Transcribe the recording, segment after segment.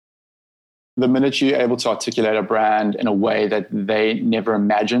the minute you're able to articulate a brand in a way that they never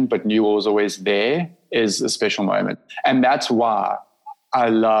imagined but knew was always there is a special moment. And that's why I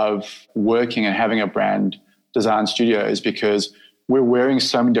love working and having a brand design studio, is because we're wearing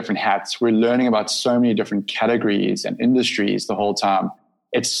so many different hats. We're learning about so many different categories and industries the whole time.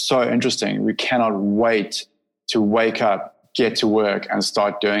 It's so interesting. We cannot wait to wake up, get to work, and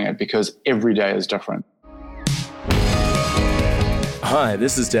start doing it, because every day is different. Hi,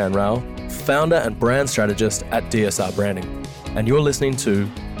 this is Dan Rao, founder and brand strategist at DSR Branding, and you're listening to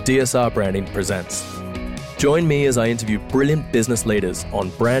DSR Branding Presents. Join me as I interview brilliant business leaders on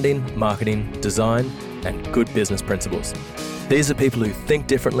branding, marketing, design, and good business principles. These are people who think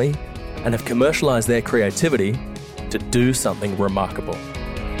differently and have commercialized their creativity to do something remarkable.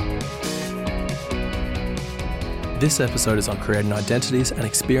 This episode is on creating identities and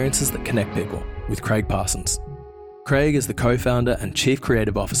experiences that connect people with Craig Parsons. Craig is the co-founder and chief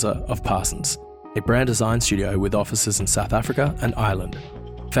creative officer of Parsons, a brand design studio with offices in South Africa and Ireland.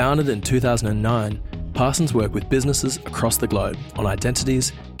 Founded in 2009, Parsons worked with businesses across the globe on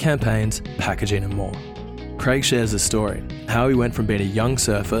identities, campaigns, packaging and more. Craig shares his story, how he went from being a young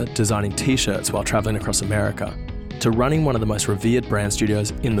surfer designing t-shirts while traveling across America to running one of the most revered brand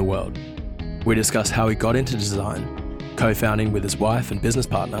studios in the world. We discuss how he got into design, co-founding with his wife and business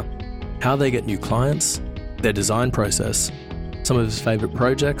partner, how they get new clients, their design process, some of his favourite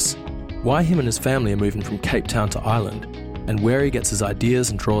projects, why him and his family are moving from Cape Town to Ireland, and where he gets his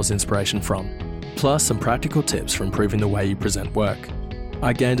ideas and draws inspiration from, plus some practical tips for improving the way you present work.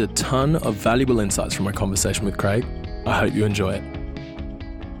 I gained a ton of valuable insights from my conversation with Craig. I hope you enjoy it.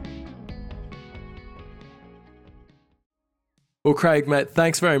 Well, Craig, mate,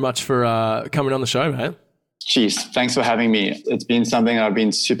 thanks very much for coming on the show, mate. Jeez, thanks for having me. It's been something I've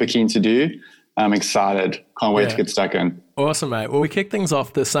been super keen to do. I'm excited. Can't wait to get stuck in. Awesome, mate. Well, we kick things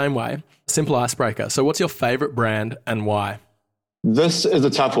off the same way. Simple icebreaker. So what's your favorite brand and why? This is a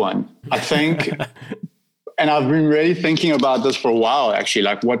tough one. I think, and I've been really thinking about this for a while, actually,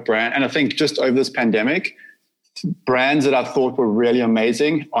 like what brand. And I think just over this pandemic, brands that I thought were really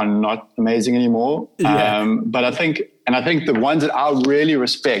amazing are not amazing anymore. Yeah. But I think the ones that I really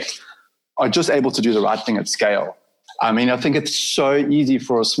respect are just able to do the right thing at scale. I mean, I think it's so easy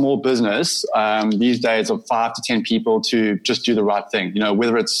for a small business these days of 5 to 10 people to just do the right thing,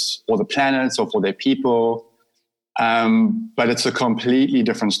 whether it's for the planet or for their people. But it's a completely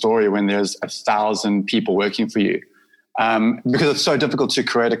different story when there's 1,000 people working for you, because it's so difficult to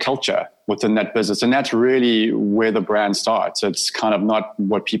create a culture within that business. And that's really where the brand starts. It's kind of not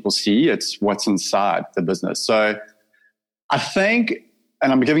what people see, it's what's inside the business. So I think,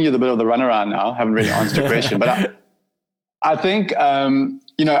 and I'm giving you a bit of the runaround now, I haven't really answered your question, but I think,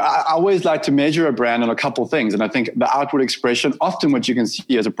 I always like to measure a brand on a couple of things. And I think the outward expression, often what you can see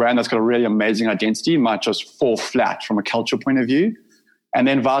is a brand that's got a really amazing identity might just fall flat from a culture point of view, and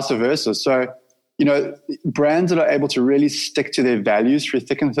then vice versa. So, brands that are able to really stick to their values through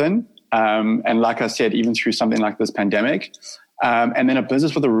thick and thin, and like I said, even through something like this pandemic, and then a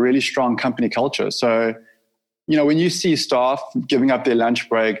business with a really strong company culture. So, when you see staff giving up their lunch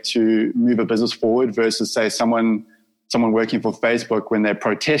break to move a business forward versus, say, someone working for Facebook when they're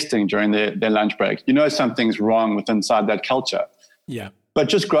protesting during their lunch break, something's wrong with inside that culture. Yeah. But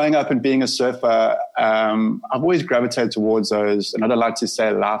just growing up and being a surfer, I've always gravitated towards those, and I don't like to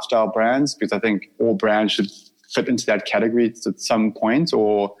say lifestyle brands, because I think all brands should fit into that category at some point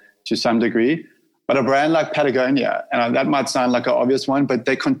or to some degree. But a brand like Patagonia, and that might sound like an obvious one, but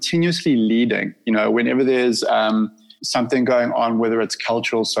they're continuously leading. Whenever there's something going on, whether it's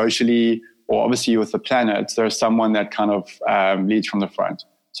cultural, socially, or obviously with the planet, there's someone that kind of leads from the front.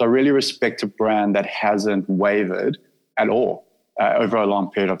 So I really respect a brand that hasn't wavered at all over a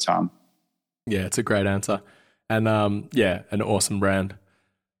long period of time. Yeah, it's a great answer. And an awesome brand.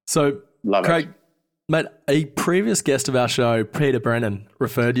 So, Love Craig, it. Mate, a previous guest of our show, Peter Brennan,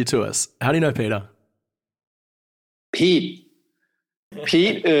 referred you to us. How do you know Peter? Pete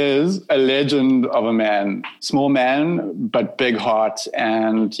is a legend of a man, small man, but big heart.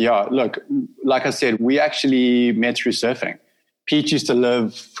 And yeah, look, like I said, we actually met through surfing. Pete used to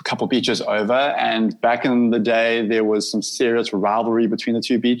live a couple of beaches over, and back in the day, there was some serious rivalry between the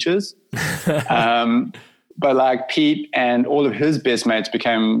two beaches. But like Pete and all of his best mates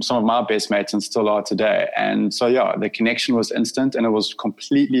became some of my best mates and still are today. And so, yeah, the connection was instant, and it was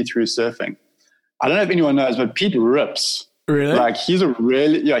completely through surfing. I don't know if anyone knows, but Pete rips. Really? Like he's a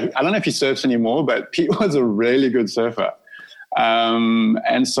really, I don't know if he surfs anymore, but Pete was a really good surfer.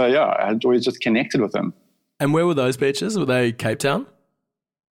 And so, yeah, I'd always just connected with him. And where were those beaches? Were they Cape Town?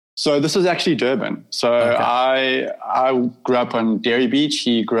 So this is actually Durban. So I grew up on Dairy Beach.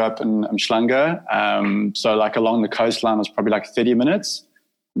 He grew up in Umhlanga. So like along the coastline was probably like 30 minutes.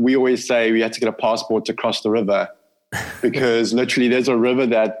 We always say we had to get a passport to cross the river because literally there's a river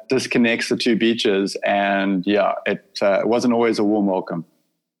that disconnects the two beaches. And yeah, it wasn't always a warm welcome.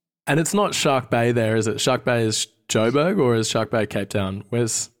 And it's not Shark Bay there, is it? Shark Bay is Joburg or is Shark Bay Cape Town?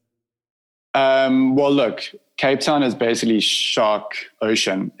 Where's... Well, look, Cape Town is basically Shark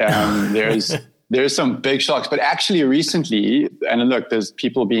Ocean. There's some big sharks, but actually recently, and look, there's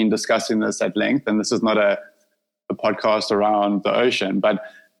people been discussing this at length, and this is not a podcast around the ocean, but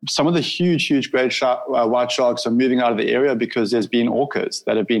some of the huge great white sharks are moving out of the area because there's been orcas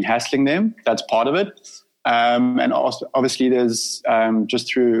that have been hassling them. That's part of it. And also, obviously there's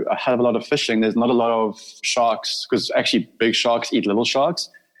just through a hell of a lot of fishing, there's not a lot of sharks because actually big sharks eat little sharks.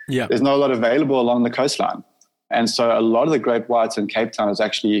 Yeah. There's not a lot available along the coastline. And so a lot of the great whites in Cape Town has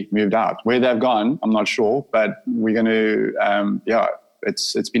actually moved out. Where they've gone, I'm not sure, but we're going to,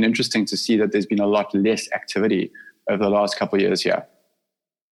 it's been interesting to see that there's been a lot less activity over the last couple of years here.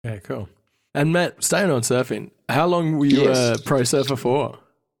 Yeah, cool. And Matt, staying on surfing, how long were you a pro surfer for?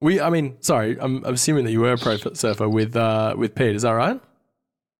 I'm assuming that you were a pro surfer with Pete, is that right?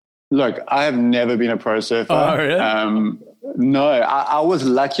 Look, I have never been a pro surfer. Oh, really? No, I was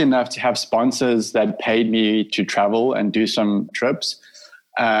lucky enough to have sponsors that paid me to travel and do some trips.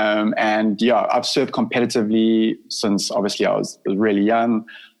 And yeah, I've surfed competitively since obviously I was really young.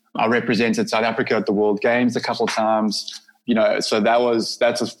 I represented South Africa at the World Games a couple of times, so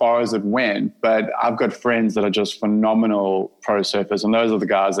that's as far as it went. But I've got friends that are just phenomenal pro surfers. And those are the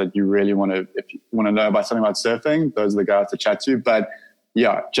guys that you really if you want to know about something about surfing, those are the guys to chat to. But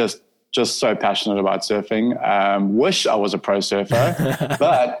yeah, just so passionate about surfing. Wish I was a pro surfer,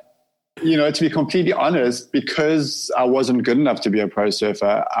 but to be completely honest, because I wasn't good enough to be a pro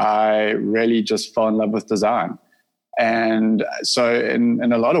surfer, I really just fell in love with design. And so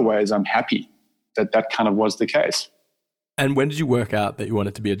in a lot of ways, I'm happy that kind of was the case. And when did you work out that you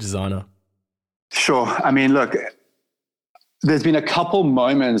wanted to be a designer? Sure. I mean, look, there's been a couple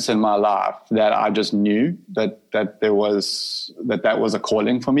moments in my life that I just knew that was a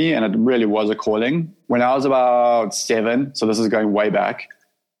calling for me, and it really was a calling. When I was about 7, so this is going way back,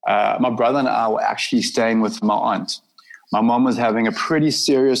 my brother and I were actually staying with my aunt. My mom was having a pretty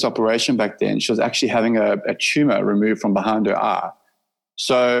serious operation back then. She was actually having a tumor removed from behind her eye.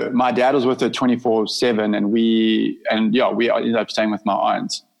 So my dad was with her 24/7, and we ended up staying with my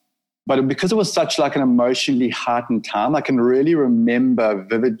aunt. But because it was such like an emotionally heightened time, I can really remember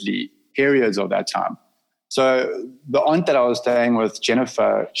vividly periods of that time. So the aunt that I was staying with,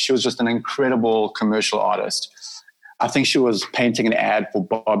 Jennifer, she was just an incredible commercial artist. I think she was painting an ad for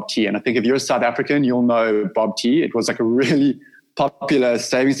Bob Tea. And I think if you're a South African, you'll know Bob Tea. It was like a really popular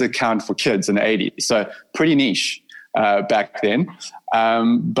savings account for kids in the 80s. So pretty niche back then.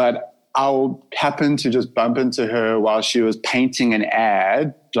 But I'll happen to just bump into her while she was painting an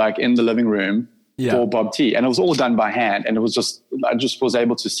ad, like in the living room for Bob Tea. And it was all done by hand. And I just was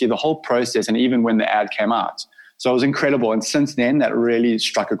able to see the whole process. And even when the ad came out. So it was incredible. And since then, that really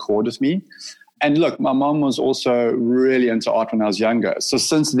struck a chord with me. And look, my mom was also really into art when I was younger. So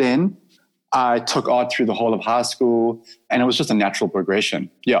since then, I took art through the whole of high school, and it was just a natural progression.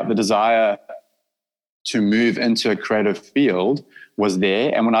 Yeah, the desire to move into a creative field was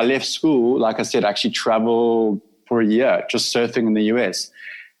there. And when I left school, like I said, I actually traveled for a year just surfing in the US.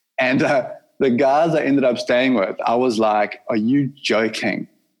 And the guys I ended up staying with, I was like, are you joking?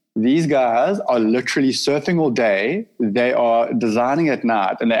 These guys are literally surfing all day. They are designing at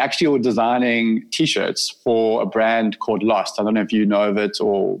night, and they actually were designing T-shirts for a brand called Lost. I don't know if you know of it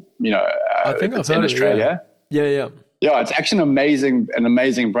or, I think it's in Australia. Yeah. Yeah, it's actually an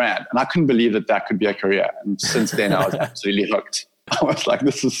amazing brand. And I couldn't believe that could be a career. And since then, I was absolutely hooked. I was like,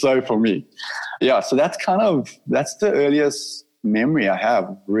 this is so for me. Yeah, so that's the earliest memory I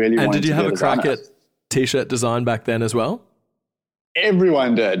have, really. And did you have a designer. crack at T-shirt design back then as well?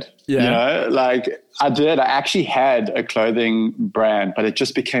 Everyone did. Yeah. Like I did. I actually had a clothing brand, but it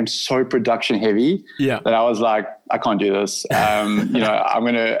just became so production heavy that I was like, I can't do this. I'm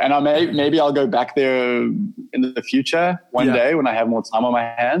going to, and maybe I'll go back there in the future one day when I have more time on my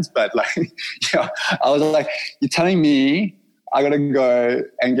hands. But like, I was like, you're telling me I got to go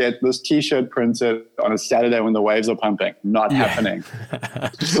and get this T-shirt printed on a Saturday when the waves are pumping. Not happening.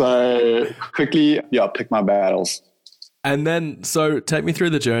 So quickly, pick my battles. And then, so take me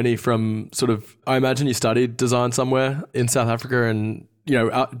through the journey from sort of, I imagine you studied design somewhere in South Africa and,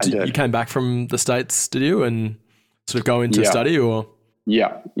 you came back from the States, did you? And sort of go into study or?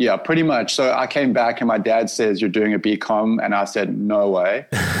 Yeah, pretty much. So I came back and my dad says, you're doing a BCom. And I said, no way,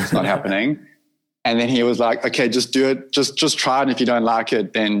 it's not happening. And then he was like, okay, just do it. Just try it. And if you don't like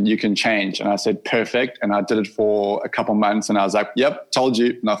it, then you can change. And I said, perfect. And I did it for a couple months and I was like, yep, told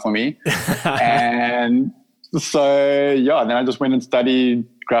you, not for me. And so, yeah, then I just went and studied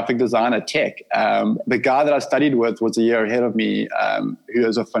graphic design at Tech. The guy that I studied with was a year ahead of me, who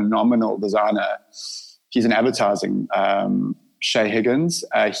is a phenomenal designer. He's in advertising, Shay Higgins.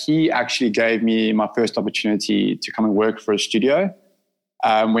 He actually gave me my first opportunity to come and work for a studio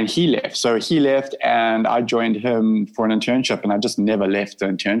when he left. So he left and I joined him for an internship and I just never left the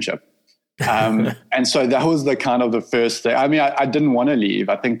internship. And so that was the kind of the first thing. I mean, I didn't want to leave.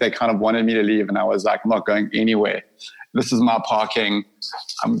 I think they kind of wanted me to leave and I was like, I'm not going anywhere. This is my parking.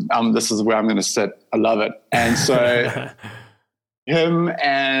 This is where I'm going to sit. I love it. And so him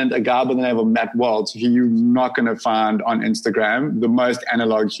and a guy by the name of Matt Waltz, who you're not going to find on Instagram, the most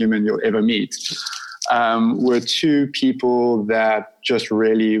analog human you'll ever meet, were two people that just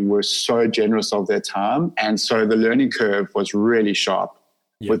really were so generous of their time. And so the learning curve was really sharp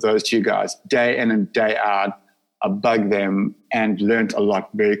with those two guys. Day in and day out, I bugged them and learned a lot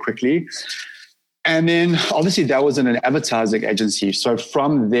very quickly. And then obviously that was in an advertising agency. So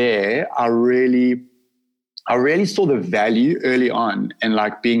from there, I really saw the value early on in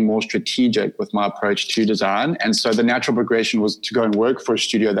like being more strategic with my approach to design. And so the natural progression was to go and work for a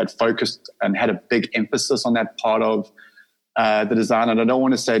studio that focused and had a big emphasis on that part of the design. And I don't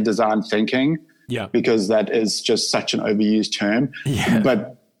want to say design thinking because that is just such an overused term. Yeah.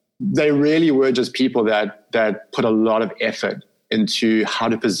 But they really were just people that put a lot of effort into how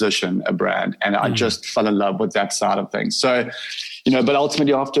to position a brand. And I just fell in love with that side of things. So, but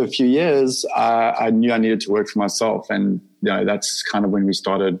ultimately after a few years, I knew I needed to work for myself. And, that's kind of when we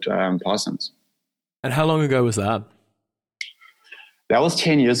started Parsons. And how long ago was that? That was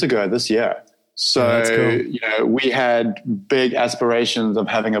 10 years ago this year. So, that's cool. We had big aspirations of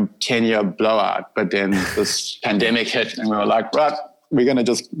having a 10-year blowout, but then this pandemic hit and we were like, right, we're going to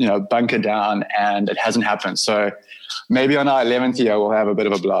just, bunker down, and it hasn't happened. So maybe on our 11th year, we'll have a bit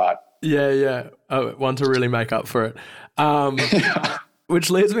of a blowout. Yeah. One to really make up for it. Which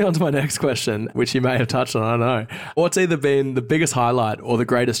leads me on to my next question, which you may have touched on, I don't know. What's either been the biggest highlight or the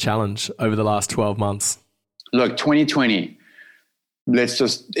greatest challenge over the last 12 months? Look, 2020,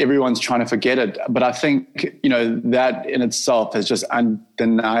 everyone's trying to forget it. But I think, that in itself has just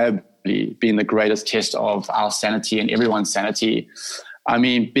undeniably been the greatest test of our sanity and everyone's sanity. I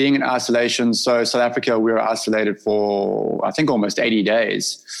mean, being in isolation, so South Africa, we were isolated for, I think, almost 80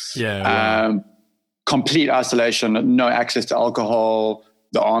 days. Yeah. Complete isolation, no access to alcohol.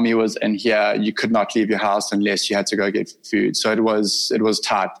 The army was in here. You could not leave your house unless you had to go get food. So it was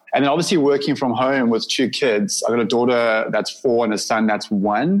tight. And then obviously working from home with two kids. I've got a daughter that's 4 and a son that's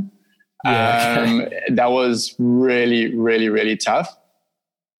 1. Yeah. That was really, really, really tough.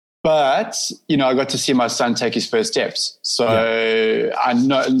 But, I got to see my son take his first steps. So I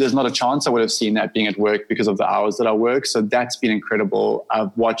know there's not a chance I would have seen that being at work because of the hours that I work. So that's been incredible.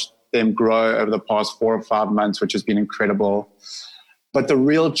 I've watched them grow over the past 4 or 5 months, which has been incredible. But the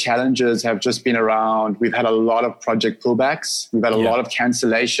real challenges have just been around, we've had a lot of project pullbacks. We've had a lot of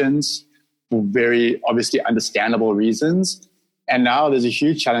cancellations for very obviously understandable reasons. And now there's a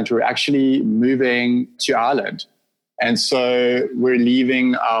huge challenge. We're actually moving to Ireland. And so we're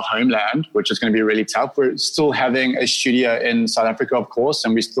leaving our homeland, which is going to be really tough. We're still having a studio in South Africa, of course,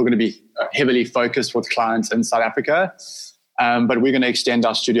 and we're still going to be heavily focused with clients in South Africa. But we're going to extend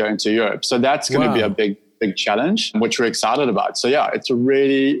our studio into Europe. So that's going to be a big challenge, which we're excited about. So yeah, it's a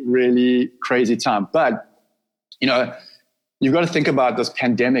really, really crazy time. But, you've got to think about this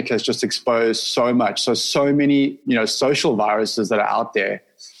pandemic has just exposed so much. So many, social viruses that are out there.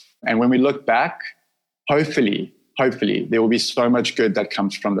 And when we look back, hopefully there will be so much good that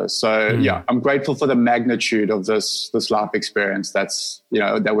comes from this. So I'm grateful for the magnitude of this life experience that's,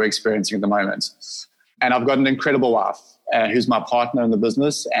 that we're experiencing at the moment. And I've got an incredible wife who's my partner in the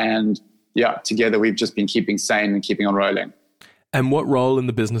business. And together we've just been keeping sane and keeping on rolling. And what role in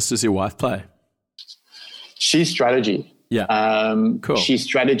the business does your wife play? She's strategy. Yeah. Cool. She's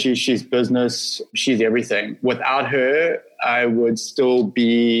strategy, she's business, she's everything. Without her, I would still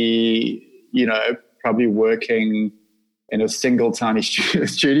be, probably working in a single tiny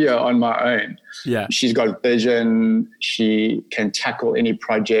studio on my own. Yeah. She's got vision. She can tackle any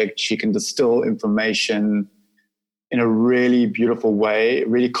project. She can distill information in a really beautiful way,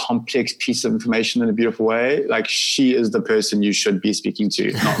 really complex piece of information in a beautiful way. Like, she is the person you should be speaking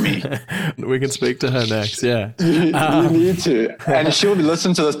to, not me. We can speak to her next. Yeah. You need to. And she'll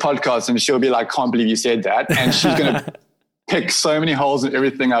listen to this podcast and she'll be like, can't believe you said that. And she's going to pick so many holes in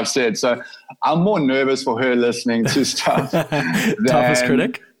everything I've said. So I'm more nervous for her listening to stuff. Toughest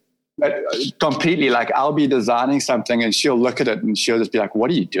critic? Completely. Like I'll be designing something and she'll look at it and she'll just be like,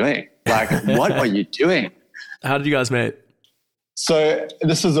 what are you doing? Like, what are you doing? How did you guys meet? So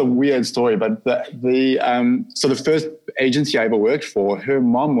this is a weird story, but the first agency I ever worked for, her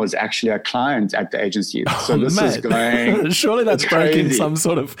mom was actually a client at the agency. So this is going... Surely that's breaking some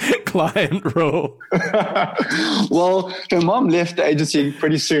sort of client rule. Well, her mom left the agency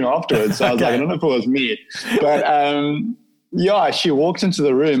pretty soon afterwards. So I was like, I don't know if it was me. But she walked into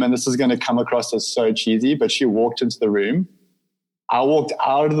the room, and this is going to come across as so cheesy, but she walked into the room. I walked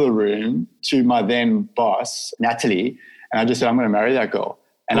out of the room to my then boss, Natalie, and I just said, I'm going to marry that girl.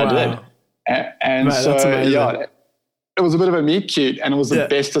 And I did. And Mate, so, it was a bit of a meet cute, and it was the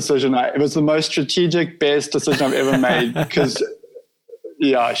best decision. It was the most strategic, best decision I've ever made because,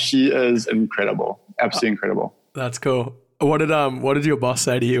 she is incredible. Absolutely incredible. That's cool. What did your boss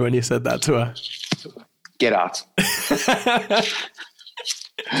say to you when you said that to her? Get out.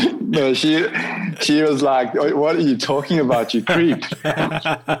 No, she was like, what are you talking about, you creep?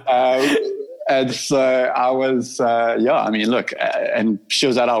 And so I was, look, and she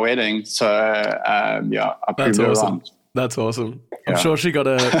was at our wedding. So, I proved her wrong. That's awesome. I'm sure she got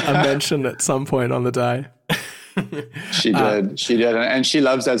a mention at some point on the day. She did. And she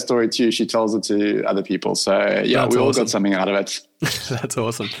loves that story too. She tells it to other people. So, we all got something out of it. That's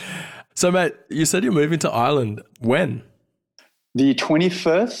awesome. So, mate, you said you're moving to Ireland. When? The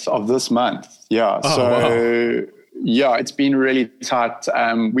 25th of this month. Yeah. Wow. Yeah, it's been really tight.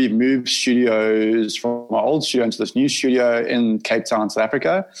 We've moved studios from our old studio into this new studio in Cape Town, South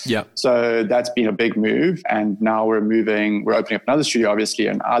Africa. Yeah. So that's been a big move. And now we're opening up another studio, obviously,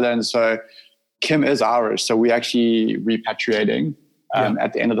 in Ireland. So Kim is Irish. So we're actually repatriating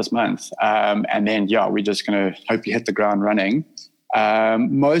at the end of this month. And then, we're just going to hopefully hit the ground running.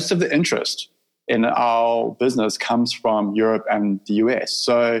 Most of the interest in our business comes from Europe and the US.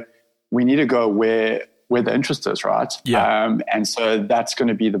 So we need to go where the interest is, right? Yeah. And so that's going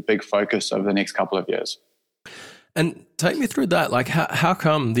to be the big focus over the next couple of years. And take me through that. Like, how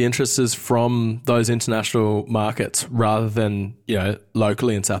come the interest is from those international markets rather than,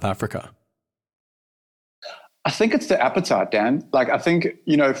 locally in South Africa? I think it's the appetite, Dan. Like, I think,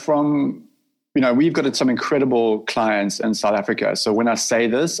 we've got some incredible clients in South Africa. So when I say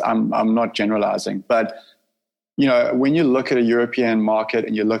this, I'm not generalizing, but, when you look at a European market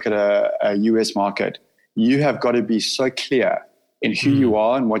and you look at a US market, you have got to be so clear in who you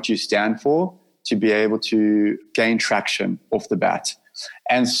are and what you stand for to be able to gain traction off the bat.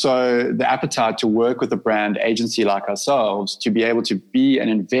 And so the appetite to work with a brand agency like ourselves to be able to be and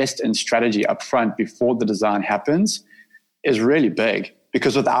invest in strategy up front before the design happens is really big,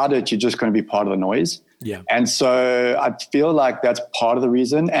 because without it, you're just going to be part of the noise. Yeah. And so I feel like that's part of the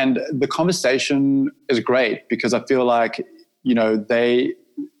reason. And the conversation is great because I feel like,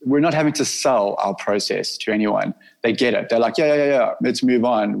 we're not having to sell our process to anyone. They get it. They're like, yeah, let's move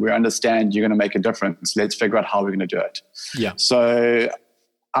on. We understand you're going to make a difference. Let's figure out how we're going to do it. Yeah. So,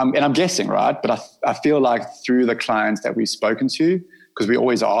 and I'm guessing, right? But I feel like through the clients that we've spoken to, because we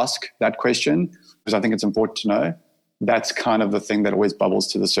always ask that question, because I think it's important to know, that's kind of the thing that always bubbles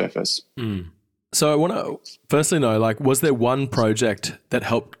to the surface. Mm. So I want to firstly know, was there one project that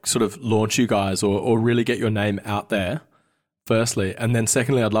helped sort of launch you guys or really get your name out there? Firstly, and then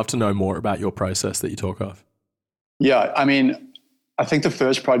secondly, I'd love to know more about your process that you talk of. Yeah, I mean, I think the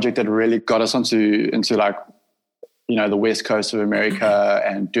first project that really got us into the West Coast of America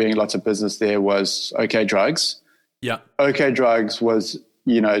and doing lots of business there was OK Drugs. Yeah. OK Drugs was,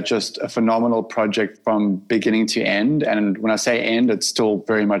 just a phenomenal project from beginning to end. And when I say end, it's still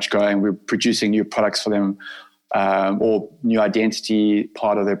very much going. We're producing new products for them or new identity,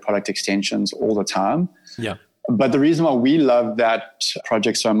 part of their product extensions all the time. Yeah. But the reason why we loved that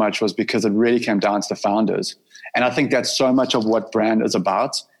project so much was because it really came down to the founders. And I think that's so much of what brand is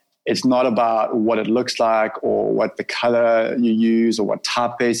about. It's not about what it looks like or what the color you use or what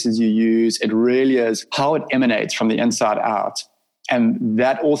typefaces you use. It really is how it emanates from the inside out. And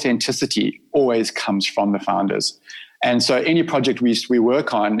that authenticity always comes from the founders. And so any project we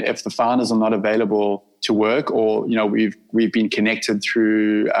work on, if the founders are not available to work or, we've been connected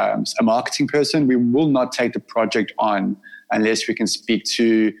through a marketing person, we will not take the project on unless we can speak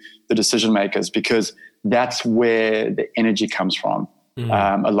to the decision makers, because that's where the energy comes from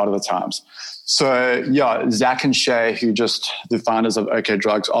a lot of the times. So Zach and Shay, the founders of OK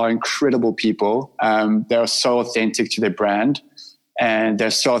Drugs, are incredible people. They're so authentic to their brand and they're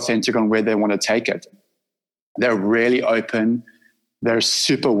so authentic on where they want to take it. They're really open. They're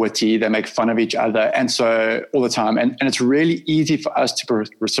super witty. They make fun of each other. And so all the time. And it's really easy for us to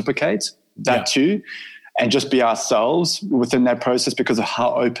reciprocate that too, and just be ourselves within that process because of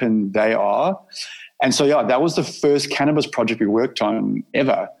how open they are. And so, that was the first cannabis project we worked on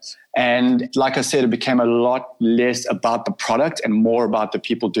ever. And like I said, it became a lot less about the product and more about the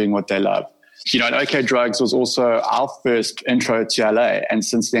people doing what they love. And OK Drugs was also our first intro to LA. And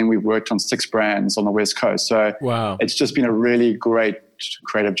since then, we've worked on 6 brands on the West Coast. So It's just been a really great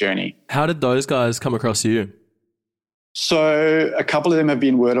creative journey. How did those guys come across you? So a couple of them have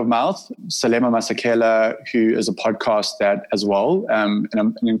been word of mouth. Salema Masekela, who is a podcast that as well, and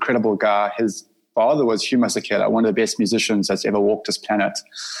an incredible guy. His father was Hugh Masekela, one of the best musicians that's ever walked this planet.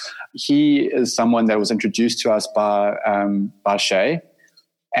 He is someone that was introduced to us by Shay.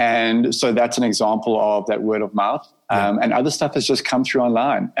 And so that's an example of that word of mouth. And other stuff has just come through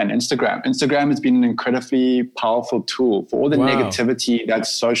online and Instagram. Instagram has been an incredibly powerful tool for all the negativity that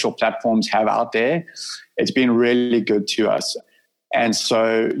social platforms have out there. It's been really good to us. And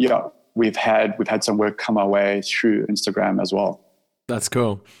so, we've had some work come our way through Instagram as well. That's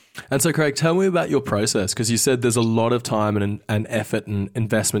cool. And so, Craig, tell me about your process, because you said there's a lot of time and effort and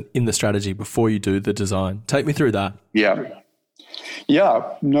investment in the strategy before you do the design. Take me through that.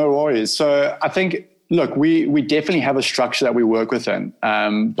 Yeah, no worries. So I think, look, we definitely have a structure that we work within,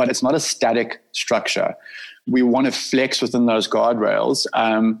 but it's not a static structure. We want to flex within those guardrails.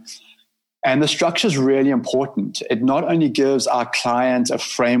 And the structure is really important. It not only gives our client a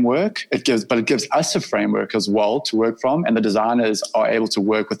framework, but it gives us a framework as well to work from, and the designers are able to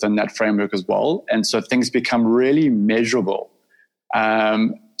work within that framework as well. And so things become really measurable.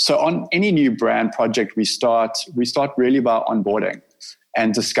 So on any new brand project, we start really by onboarding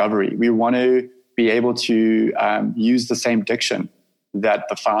and discovery. We want to be able to use the same diction that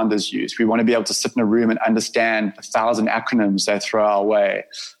the founders use. We want to be able to sit in a room and understand 1,000 acronyms they throw our way.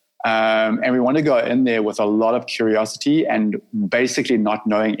 And we want to go in there with a lot of curiosity and basically not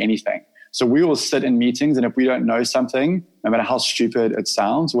knowing anything. So we will sit in meetings, and if we don't know something, no matter how stupid it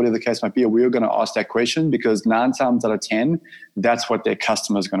sounds, whatever the case might be, we're going to ask that question because 9 times out of 10, that's what their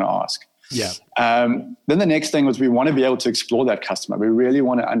customer is going to ask. Yeah. Then the next thing was we want to be able to explore that customer. We really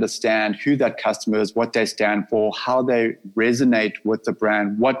want to understand who that customer is, what they stand for, how they resonate with the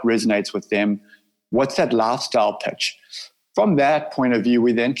brand, what resonates with them, what's that lifestyle pitch. From that point of view,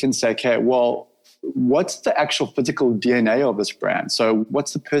 we then can say, okay, well, what's the actual physical DNA of this brand? So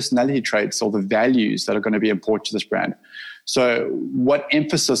what's the personality traits or the values that are going to be important to this brand? So what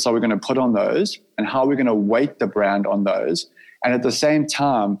emphasis are we going to put on those, and how are we going to weight the brand on those? And at the same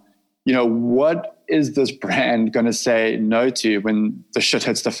time, what is this brand going to say no to when the shit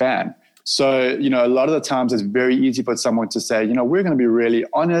hits the fan? So, a lot of the times it's very easy for someone to say, we're going to be really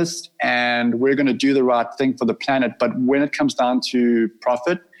honest and we're going to do the right thing for the planet. But when it comes down to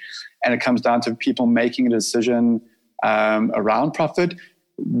profit and it comes down to people making a decision around profit,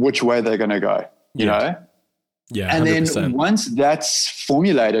 which way they're going to go, you know? Yeah. And 100%. then once that's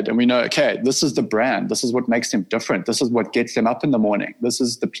formulated and we know, okay, this is the brand, this is what makes them different, this is what gets them up in the morning, this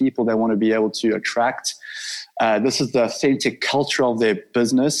is the people they want to be able to attract, this is the authentic culture of their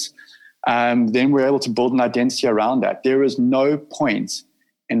business, then we're able to build an identity around that. There is no point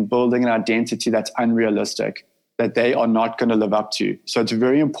in building an identity that's unrealistic, that they are not going to live up to. So it's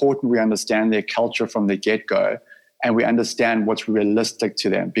very important we understand their culture from the get-go and we understand what's realistic to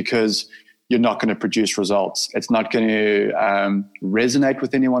them, because you're not going to produce results. It's not going to resonate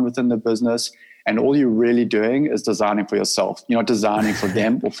with anyone within the business. And all you're really doing is designing for yourself. You're not designing for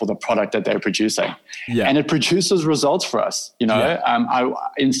them or for the product that they're producing. Yeah. And it produces results for us.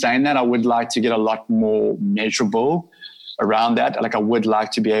 In saying that, I would like to get a lot more measurable around that. Like I would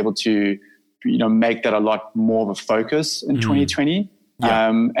like to be able to, make that a lot more of a focus in 2020.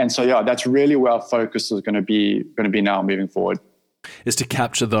 Yeah. And so, that's really where our focus is going to be now moving forward. Is to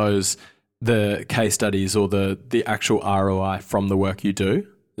capture the case studies or the actual ROI from the work you do.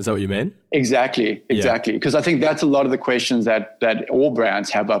 Is that what you mean? Exactly. Because I think that's a lot of the questions that all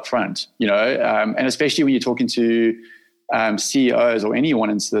brands have up front, and especially when you're talking to CEOs or anyone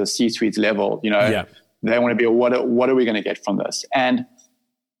into the C-suite level, they want to be, what are we going to get from this? And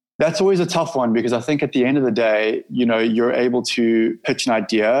that's always a tough one, because I think at the end of the day, you're able to pitch an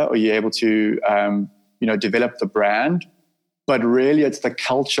idea or you're able to, develop the brand, but really it's the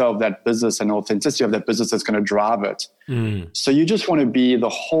culture of that business and authenticity of that business that's going to drive it. So you just want to be the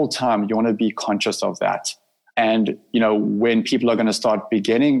whole time, you want to be conscious of that. And, when people are going to start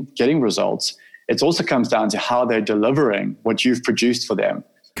getting results, it also comes down to how they're delivering what you've produced for them.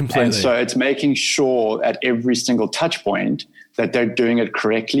 Completely. And so it's making sure at every single touch point that they're doing it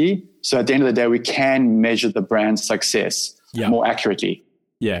correctly. So at the end of the day, we can measure the brand's success. more accurately.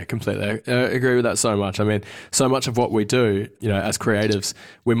 Yeah, completely. I agree with that so much. I mean, so much of what we do, as creatives,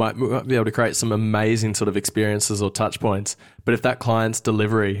 we might be able to create some amazing sort of experiences or touch points. But if that client's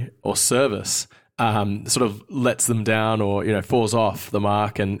delivery or service sort of lets them down or, falls off the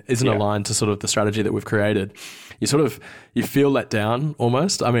mark and isn't aligned to sort of the strategy that we've created, you feel let down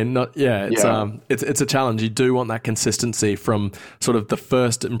almost. I mean, it's a challenge. You do want that consistency from sort of the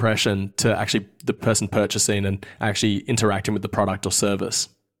first impression to actually the person purchasing and actually interacting with the product or service.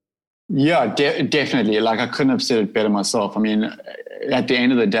 Yeah, definitely. Like, I couldn't have said it better myself. I mean, at the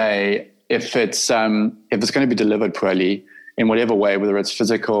end of the day, if it's going to be delivered poorly in whatever way, whether it's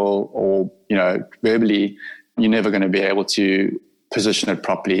physical or, verbally, you're never going to be able to position it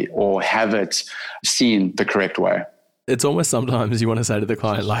properly or have it seen the correct way. It's almost sometimes you want to say to the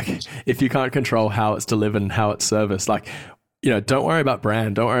client, like, if you can't control how it's delivered and how it's serviced, like, don't worry about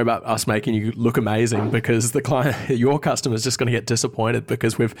brand. Don't worry about us making you look amazing, because the client, your customer, is just going to get disappointed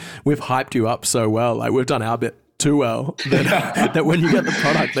because we've hyped you up so well. Like, we've done our bit too well that when you get the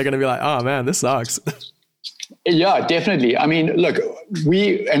product, they're going to be like, oh man, this sucks. Yeah, definitely. I mean, look,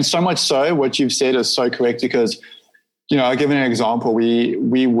 and so much so, what you've said is so correct, because, I'll give you an example.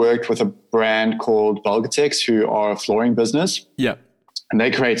 We worked with a brand called Velgatex, who are a flooring business. Yeah. And they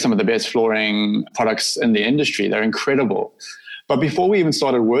create some of the best flooring products in the industry. They're incredible. But before we even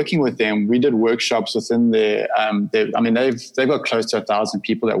started working with them, we did workshops within they've got close to 1,000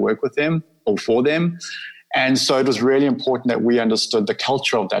 people that work with them or for them. And so it was really important that we understood the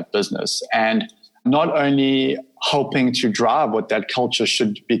culture of that business, and not only helping to drive what that culture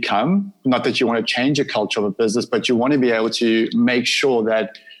should become, not that you want to change a culture of a business, but you want to be able to make sure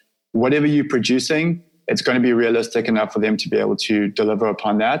that whatever you're producing, it's going to be realistic enough for them to be able to deliver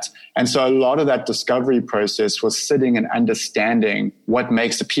upon that. And so a lot of that discovery process was sitting and understanding what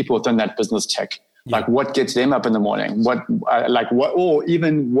makes the people within that business tick. Yeah. Like, what gets them up in the morning? Or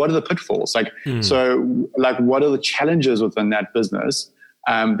even what are the pitfalls? So like, what are the challenges within that business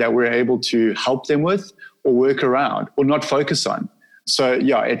that we're able to help them with or work around or not focus on? So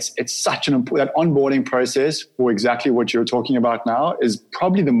yeah, it's such an important, that onboarding process for exactly what you're talking about now is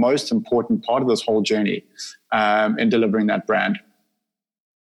probably the most important part of this whole journey in delivering that brand.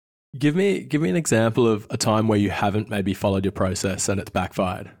 Give me an example of a time where you haven't maybe followed your process and it's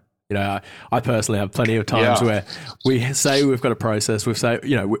backfired. I personally have plenty of times where we say we've got a process,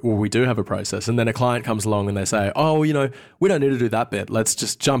 we do have a process, and then a client comes along and they say, oh, we don't need to do that bit. Let's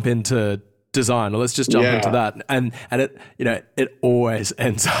just jump into design, or let's just jump into that. And it, it always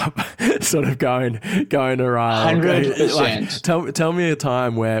ends up sort of going awry. 100%. Like, tell me a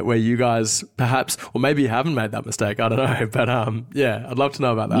time where you guys perhaps, or maybe you haven't made that mistake. I don't know, but I'd love to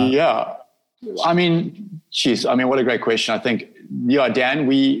know about that. Yeah. I mean, what a great question. I think, Dan,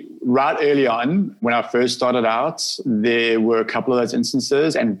 right early on, when I first started out, there were a couple of those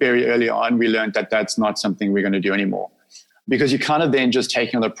instances, and very early on, we learned that that's not something we're going to do anymore, because you're kind of then just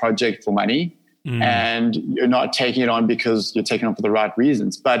taking on the project for money, and you're not taking it on because you're taking it on for the right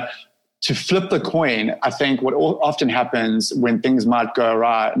reasons. But to flip the coin, I think what often happens when things might go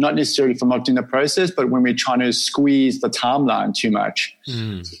awry, not necessarily from not doing the process, but when we're trying to squeeze the timeline too much,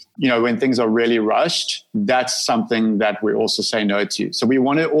 when things are really rushed, that's something that we also say no to. So we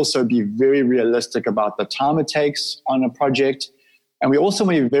want to also be very realistic about the time it takes on a project. And we also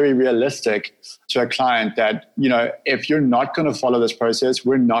want to be very realistic to a client that, if you're not going to follow this process,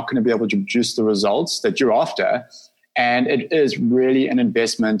 we're not going to be able to produce the results that you're after. And it is really an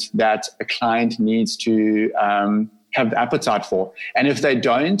investment that a client needs to have the appetite for. And if they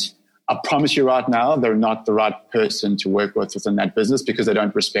don't, I promise you right now, they're not the right person to work with within that business, because they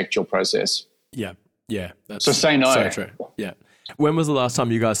don't respect your process. Yeah. That's so say no. So true. Yeah. When was the last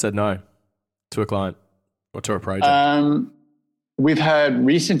time you guys said no to a client or to a project? We've had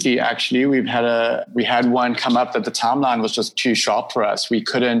recently, actually, we had one come up that the timeline was just too sharp for us. We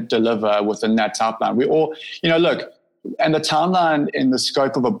couldn't deliver within that timeline. We all, and the timeline in the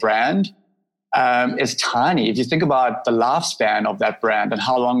scope of a brand is tiny. If you think about the lifespan of that brand and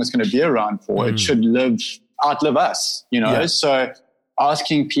how long it's going to be around for, it should outlive us, Yeah. So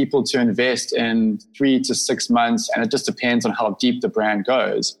asking people to invest in 3 to 6 months, and it just depends on how deep the brand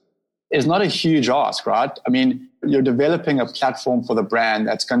goes, is not a huge ask, right? I mean, you're developing a platform for the brand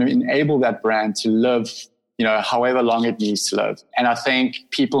that's going to enable that brand to live, however long it needs to live. And I think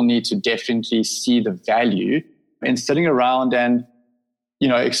people need to definitely see the value in sitting around and,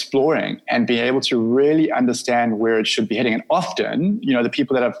 exploring and being able to really understand where it should be heading. And often, the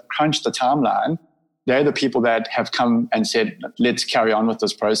people that have crunched the timeline, they're the people that have come and said, let's carry on with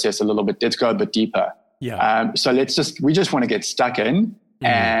this process a little bit. Let's go a bit deeper. Yeah. So we just want to get stuck in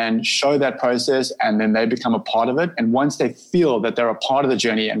and show that process, and then they become a part of it. And once they feel that they're a part of the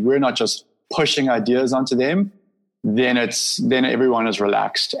journey and we're not just pushing ideas onto them, then everyone is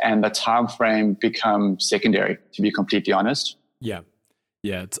relaxed and the time frame becomes secondary, to be completely honest. Yeah.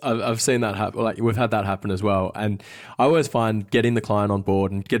 Yeah, I've seen that happen. Like, we've had that happen as well. And I always find getting the client on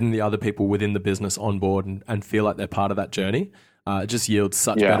board and getting the other people within the business on board and feel like they're part of that journey just yields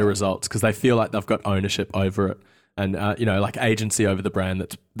such better results, because they feel like they've got ownership over it and, like agency over the brand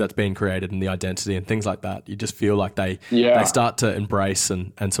that's been created and the identity and things like that. You just feel like they start to embrace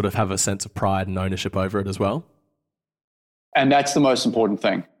and sort of have a sense of pride and ownership over it as well. And that's the most important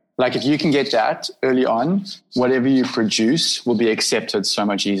thing. Like, if you can get that early on, whatever you produce will be accepted so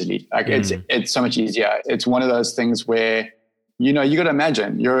much easily. Like it's so much easier. It's one of those things where, you got to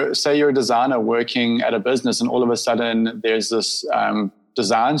imagine you're a designer working at a business, and all of a sudden there's this brand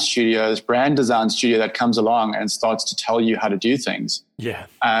design studio that comes along and starts to tell you how to do things. Yeah.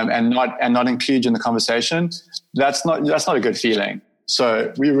 And not include you in the conversation. That's not a good feeling.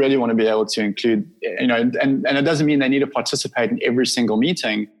 So we really want to be able to include, and it doesn't mean they need to participate in every single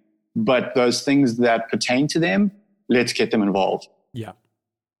meeting, but those things that pertain to them, let's get them involved. Yeah.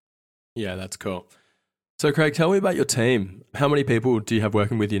 Yeah, that's cool. So Craig, tell me about your team. How many people do you have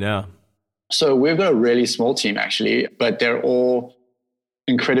working with you now? So we've got a really small team actually, but they're all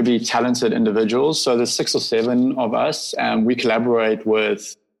incredibly talented individuals. So there's 6 or 7 of us, and we collaborate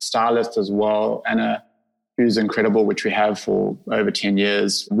with stylists as well. Anna, who's incredible, which we have for over 10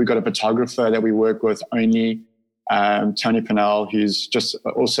 years. We've got a photographer that we work with only, Tony Pinnell, who's just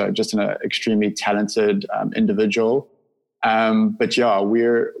an extremely talented individual. But yeah,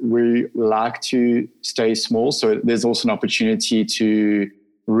 we like to stay small. So there's also an opportunity to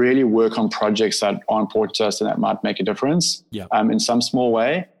really work on projects that are important to us and that might make a difference in some small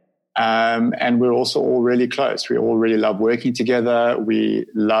way. And we're also all really close. We all really love working together. We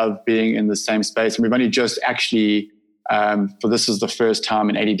love being in the same space. And we've only just actually, this is the first time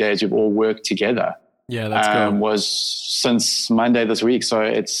in 80 days we've all worked together. Yeah, that's cool. Was since Monday this week. So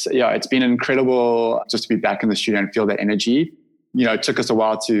it's been incredible just to be back in the studio and feel that energy. It took us a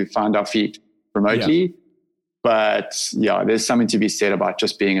while to find our feet remotely, but there's something to be said about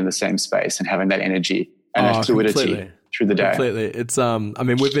just being in the same space and having that energy and that fluidity. Completely. Through the day. Completely. It's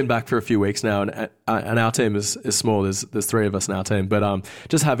we've been back for a few weeks now, and our team is small. There's 3 of us in our team, but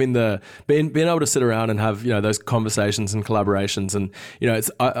just having being able to sit around and have those conversations and collaborations, and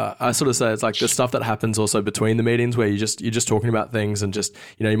it's I sort of say it's like the stuff that happens also between the meetings where you're just talking about things and just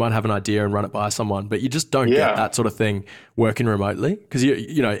you might have an idea and run it by someone, but you just don't get that sort of thing working remotely, because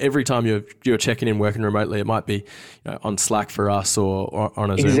every time you're checking in working remotely, it might be on Slack for us or on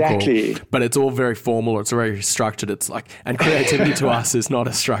a Zoom call, but it's all very formal, it's very structured. It's like, and creativity to us is not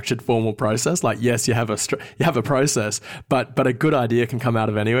a structured formal process. Like, yes, you have a process, but a good idea can come out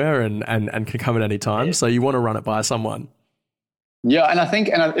of anywhere and can come at any time. So you want to run it by someone. Yeah, and I think,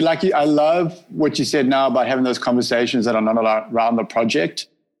 I love what you said now about having those conversations that are not around the project,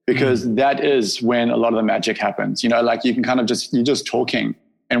 because that is when a lot of the magic happens. You can kind of you're just talking,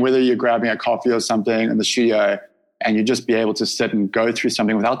 and whether you're grabbing a coffee or something in the studio, and you just be able to sit and go through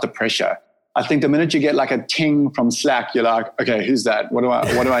something without the pressure. I think the minute you get like a ting from Slack, you're like, okay, who's that? What do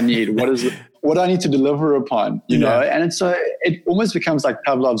I need? What do I need to deliver upon? You know? And it's it almost becomes like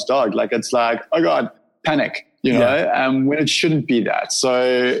Pavlov's dog. Like, it's like, oh God, panic, when it shouldn't be that.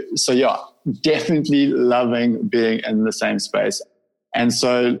 So yeah, definitely loving being in the same space. And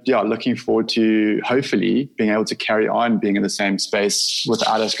so, looking forward to hopefully being able to carry on being in the same space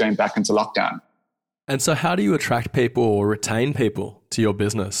without us going back into lockdown. And so how do you attract people or retain people to your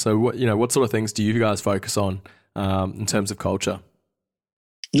business? So what sort of things do you guys focus on in terms of culture?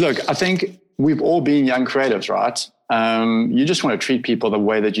 Look, I think we've all been young creatives, right? You just want to treat people the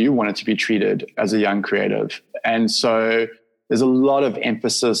way that you want it to be treated as a young creative. And so there's a lot of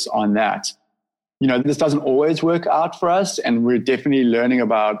emphasis on that. This doesn't always work out for us, and we're definitely learning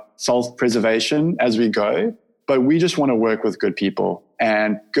about self-preservation as we go, but we just want to work with good people.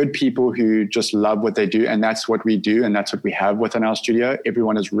 And good people who just love what they do. And that's what we do. And that's what we have within our studio.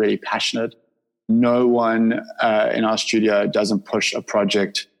 Everyone is really passionate. No one in our studio doesn't push a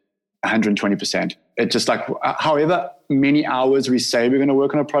project 120%. It's just like, however many hours we say we're going to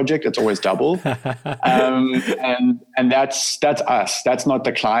work on a project, it's always double. And that's us. That's not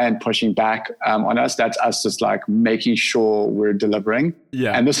the client pushing back on us. That's us just like making sure we're delivering.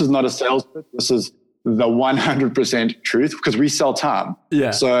 Yeah. And this is not a sales pitch. This is the 100% truth, because we sell time.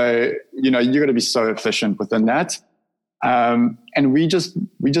 Yeah. So, you're going to be so efficient within that. And we just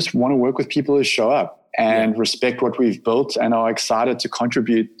want to work with people who show up and respect what we've built and are excited to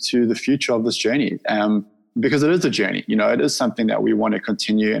contribute to the future of this journey. because it is a journey. It is something that we want to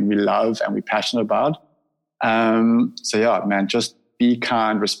continue and we love and we're passionate about. So yeah, man, just be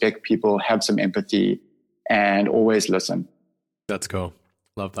kind, respect people, have some empathy, and always listen. That's cool.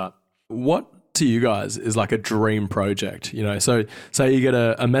 Love that. What to you guys is like a dream project? So say you get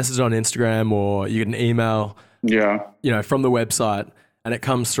a message on Instagram or you get an email, from the website, and it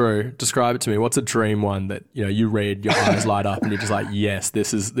comes through. Describe it to me. What's a dream one that you read, your eyes light up, and you're just like, yes,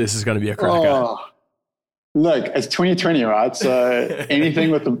 this is going to be a cracker. Oh, look, it's 2020, right? So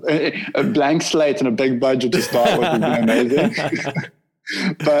anything with a blank slate and a big budget to start with would be amazing.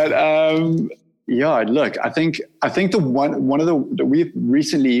 But look, I think the one of the we've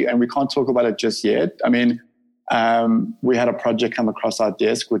recently, and we can't talk about it just yet. I mean, we had a project come across our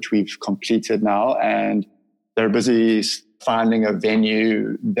desk, which we've completed now, and they're busy finding a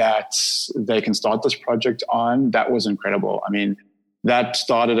venue that they can start this project on. That was incredible. I mean, that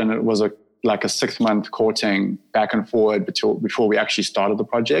started, and it was like a 6-month courting back and forward before we actually started the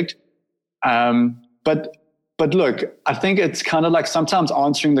project. But look, I think it's kind of like sometimes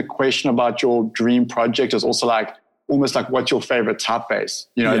answering the question about your dream project is also like almost like what's your favorite typeface.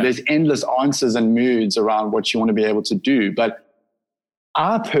 There's endless answers and moods around what you want to be able to do. But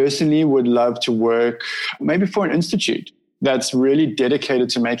I personally would love to work maybe for an institute that's really dedicated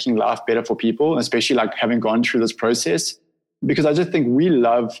to making life better for people, especially like having gone through this process, because I just think we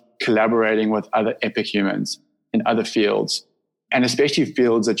love collaborating with other epic humans in other fields, and especially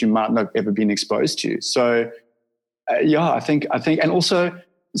fields that you might not have ever been exposed to. So I think, and also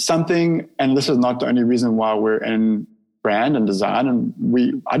something, and this is not the only reason why we're in brand and design,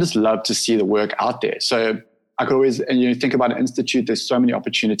 and I just love to see the work out there. So I could always, think about an institute, there's so many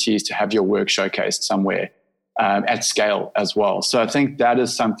opportunities to have your work showcased somewhere at scale as well. So I think that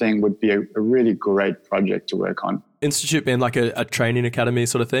is something would be a really great project to work on. Institute being like a training academy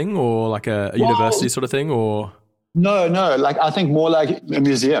sort of thing, or like a university sort of thing, or? No, like I think more like a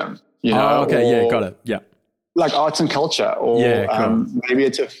museum, Oh, okay, got it, yeah. Like arts and culture, or cool. Maybe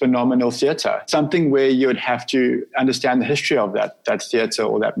it's a phenomenal theater, something where you would have to understand the history of that theater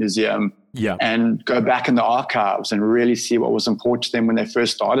or that museum, and go back in the archives and really see what was important to them when they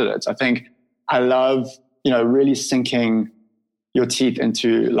first started it. I think I love, really sinking your teeth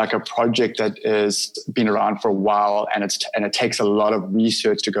into like a project that has been around for a while, and it takes a lot of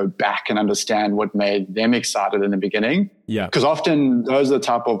research to go back and understand what made them excited in the beginning. Yeah, because often those are the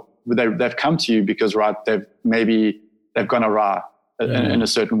type of they've come to you because they've gone awry in a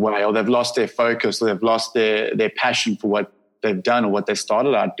certain way, or they've lost their focus, or they've lost their passion for what they've done or what they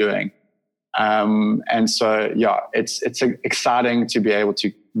started out doing. And so it's exciting to be able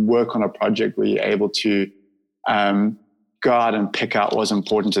to work on a project where you're able to go out and pick out what's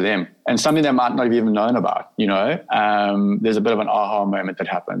important to them, and something they might not have even known about. There's a bit of an aha moment that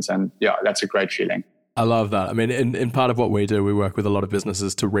happens, and that's a great feeling. I love that. I mean, in part of what we do, we work with a lot of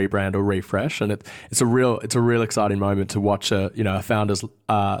businesses to rebrand or refresh, and it's a real exciting moment to watch a founder's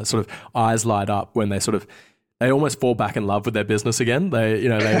sort of eyes light up when they almost fall back in love with their business again.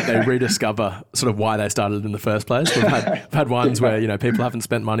 They rediscover sort of why they started in the first place. We've had ones where people haven't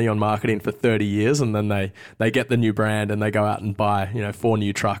spent money on marketing for 30 years, and then they get the new brand and they go out and buy 4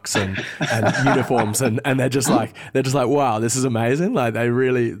 new trucks and uniforms, and they're just like wow, this is amazing. Like they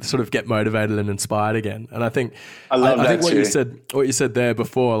really sort of get motivated and inspired again. And I think I think what you said there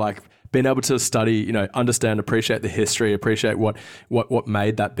before, like being able to study, understand, appreciate the history, appreciate what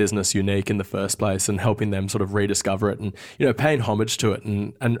made that business unique in the first place, and helping them sort of rediscover it, and paying homage to it,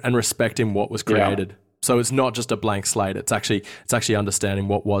 and respecting what was created. Yeah. So it's not just a blank slate. It's actually understanding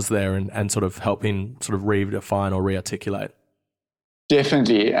what was there and sort of helping sort of redefine or rearticulate.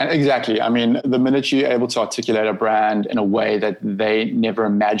 Definitely. Exactly. I mean, the minute you're able to articulate a brand in a way that they never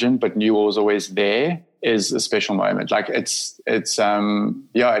imagined but knew was always there is a special moment. Like it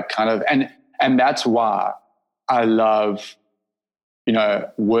kind of, and that's why I love,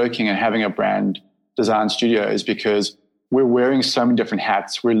 working and having a brand design studio, is because we're wearing so many different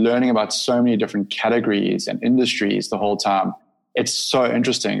hats. We're learning about so many different categories and industries the whole time. It's so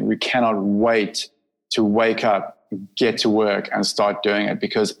interesting. We cannot wait to wake up, get to work and start doing it,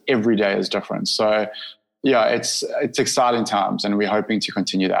 because every day is different. So it's exciting times, and we're hoping to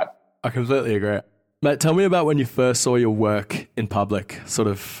continue that. I completely agree. Mate, tell me about when you first saw your work in public, sort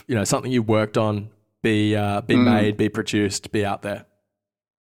of, something you worked on, be made, be produced, be out there.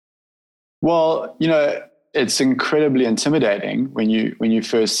 Well, it's incredibly intimidating when you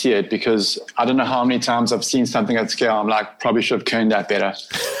first see it, because I don't know how many times I've seen something at scale. I'm like, probably should have kerned that better.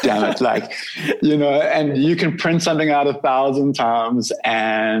 Damn it. Like, and you can print something out 1,000 times,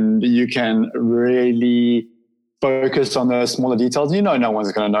 and you can really focus on those smaller details. No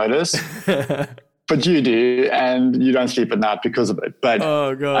one's going to notice. but you do, and you don't sleep at night because of it. But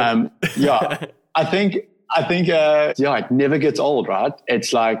oh god, yeah, I think it never gets old, right?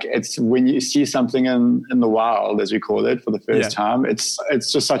 It's like it's when you see something in the wild, as we call it, for the first time. It's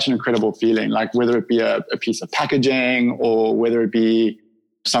just such an incredible feeling. Like whether it be a piece of packaging or whether it be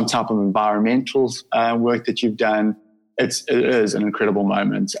some type of environmental work that you've done, it is an incredible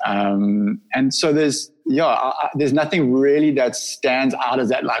moment. And so there's nothing really that stands out as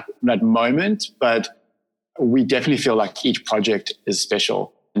that moment, but we definitely feel like each project is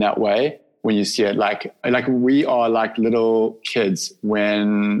special in that way. When you see it, like we are like little kids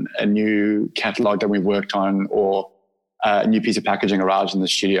when a new catalog that we worked on or a new piece of packaging arrives in the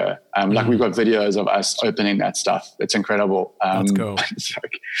studio. Like we've got videos of us opening that stuff. It's incredible. That's cool.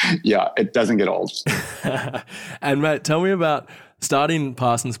 It doesn't get old. And mate, tell me about starting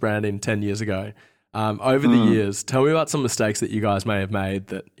Parsons Branding 10 years ago. Over the years, tell me about some mistakes that you guys may have made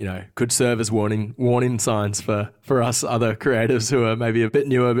that, could serve as warning signs for us other creatives who are maybe a bit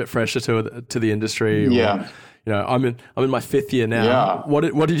newer, a bit fresher to the industry. Yeah. I'm in my 5th year now. Yeah.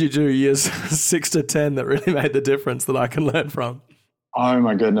 What did you do years 6 to 10 that really made the difference that I can learn from? Oh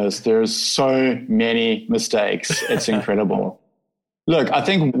my goodness. There's so many mistakes. It's incredible. Look, I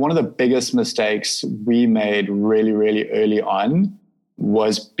think one of the biggest mistakes we made really, really early on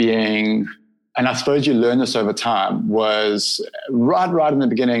was being, and I suppose you learn this over time, was right in the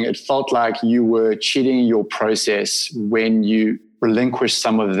beginning, it felt like you were cheating your process when you relinquish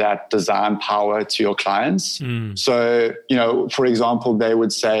some of that design power to your clients. So, for example, they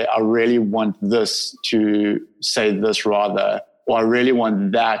would say, I really want this to say this rather, or I really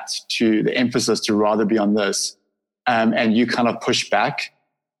want the emphasis to rather be on this. And you kind of push back.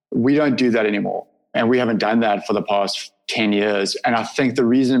 We don't do that anymore. And we haven't done that for the past 10 years. And I think the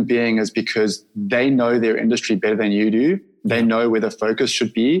reason being is because they know their industry better than you do. They know where the focus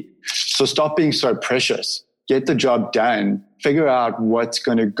should be. So stop being so precious. Get the job done. Figure out what's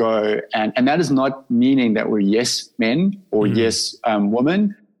going to go. And that is not meaning that we're yes men or yes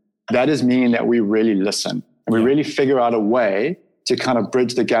women. That is meaning that we really listen. And we really figure out a way to kind of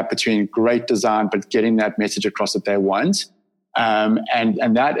bridge the gap between great design, but getting that message across that they want.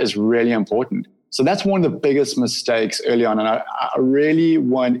 And that is really important. So that's one of the biggest mistakes early on. And I really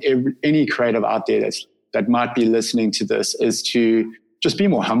want any creative out there that might be listening to this is to just be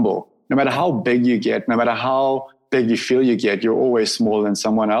more humble. No matter how big you get, no matter how big you feel you get, you're always smaller than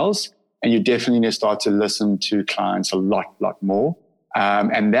someone else. And you definitely need to start to listen to clients a lot more.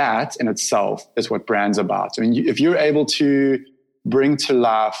 And that in itself is what brand's about. I mean, if you're able to bring to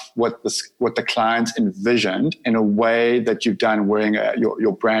life what the client envisioned in a way that you've done wearing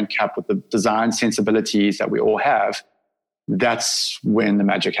your brand cap with the design sensibilities that we all have, that's when the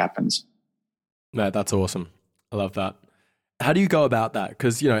magic happens. No, that's awesome. I love that. How do you go about that?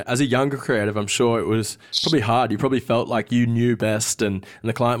 Because, as a younger creative, I'm sure it was probably hard. You probably felt like you knew best and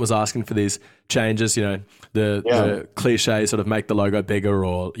the client was asking for these changes, the cliche sort of make the logo bigger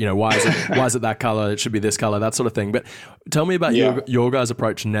or, why is it that color? It should be this color, that sort of thing. But tell me about your guys'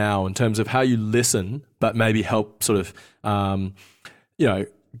 approach now in terms of how you listen, but maybe help sort of,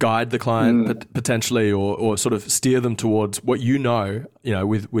 guide the client potentially or sort of steer them towards what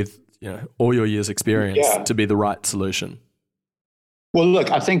with all your years' experience to be the right solution. Well,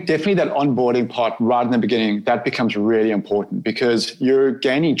 look, I think definitely that onboarding part right in the beginning, that becomes really important because you're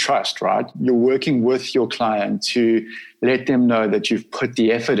gaining trust, right? You're working with your client to let them know that you've put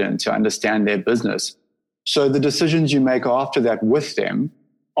the effort in to understand their business. So the decisions you make after that with them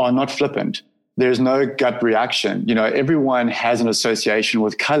are not flippant. There's no gut reaction. Everyone has an association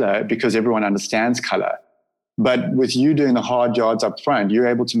with color because everyone understands color. But with you doing the hard yards up front, you're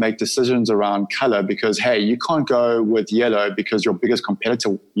able to make decisions around color because, hey, you can't go with yellow because your biggest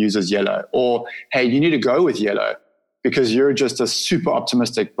competitor uses yellow. Or, hey, you need to go with yellow because you're just a super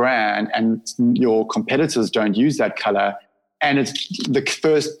optimistic brand and your competitors don't use that color. And it's the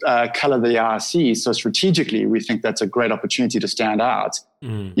first color the eye sees. So strategically, we think that's a great opportunity to stand out.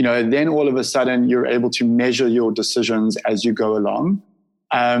 Then all of a sudden, you're able to measure your decisions as you go along.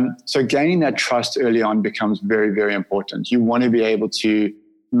 So gaining that trust early on becomes very, very important. You want to be able to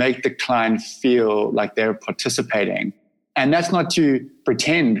make the client feel like they're participating. And that's not to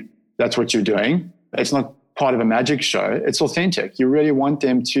pretend that's what you're doing. It's not part of a magic show. It's authentic. You really want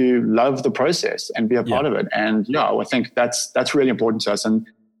them to love the process and be a part of it. And I think that's really important to us. And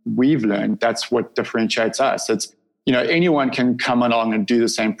we've learned that's what differentiates us. It's, anyone can come along and do the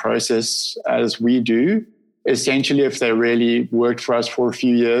same process as we do. Essentially, if they really worked for us for a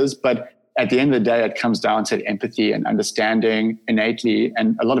few years. But at the end of the day, it comes down to empathy and understanding innately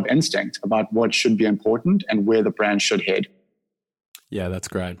and a lot of instinct about what should be important and where the brand should head. Yeah, that's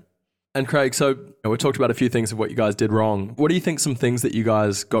great. And Craig, so we talked about a few things of what you guys did wrong. What do you think some things that you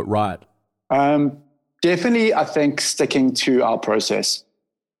guys got right? Definitely, I think sticking to our process,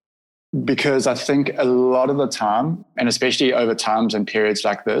 because I think a lot of the time, and especially over times and periods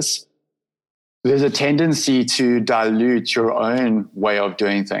like this, there's a tendency to dilute your own way of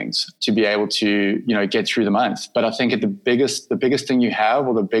doing things to be able to, get through the month. But I think the biggest thing you have,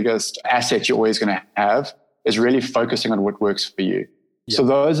 or the biggest asset you're always going to have, is really focusing on what works for you. Yeah. So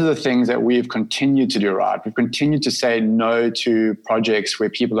those are the things that we've continued to do right. We've continued to say no to projects where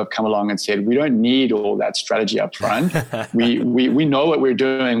people have come along and said, we don't need all that strategy up front. we know what we're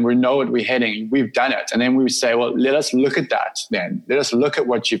doing. We know what we're heading. We've done it. And then we say, well, let us look at that then. Let us look at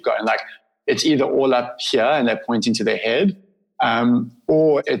what you've got. And it's either all up here and they're pointing to their head,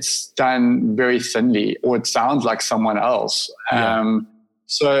 or it's done very thinly, or it sounds like someone else. Yeah.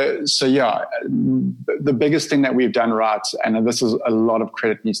 So yeah, the biggest thing that we've done right, and this is a lot of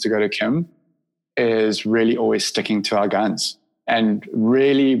credit needs to go to Kim, is really always sticking to our guns and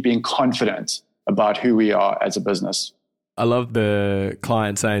really being confident about who we are as a business. I love the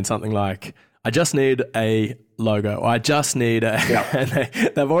client saying something like, I just need a logo, or I just need a,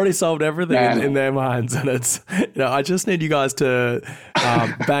 and they've already solved everything in their minds. And it's, I just need you guys to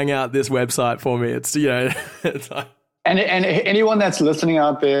bang out this website for me. It's, it's like, And anyone that's listening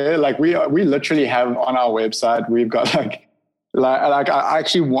out there, we literally have on our website, we've got I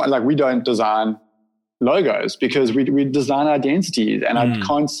actually want, we don't design logos because we design identities, and I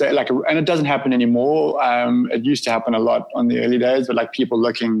can't say and it doesn't happen anymore. It used to happen a lot on the early days, but people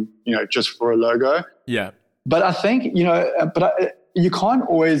looking, just for a logo. Yeah. But I think, you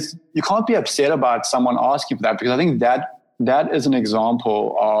can't be upset about someone asking for that, because I think that is an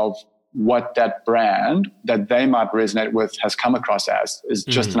example of what that brand that they might resonate with has come across as, is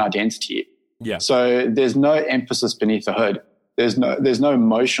just an identity. Yeah. So there's no emphasis beneath the hood. There's no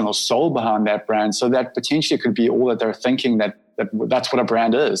emotional soul behind that brand. So that potentially could be all that they're thinking that's what a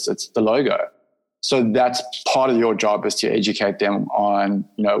brand is. It's the logo. So that's part of your job, is to educate them on,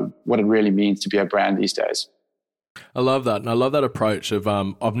 what it really means to be a brand these days. I love that. And I love that approach of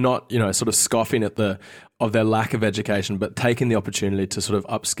not, sort of scoffing at of their lack of education, but taking the opportunity to sort of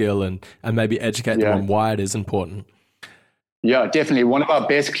upskill and maybe educate them on why it is important. Yeah, definitely. One of our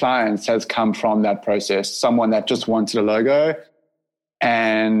best clients has come from that process. Someone that just wanted a logo,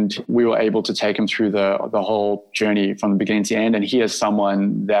 and we were able to take him through the whole journey from the beginning to end. And he is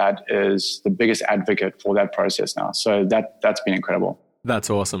someone that is the biggest advocate for that process now. So that's been incredible.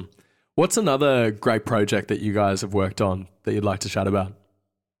 That's awesome. What's another great project that you guys have worked on that you'd like to chat about?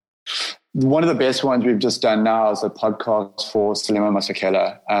 One of the best ones we've just done now is a podcast for Salema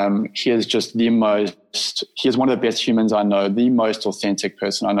Masekela. He is just he is one of the best humans I know, the most authentic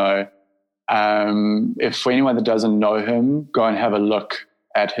person I know. If for anyone that doesn't know him, go and have a look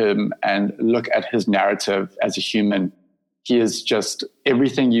at him and look at his narrative as a human. He is just,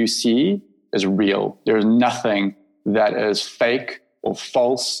 everything you see is real. There is nothing that is fake or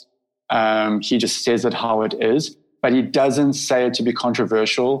false. He just says it how it is, but he doesn't say it to be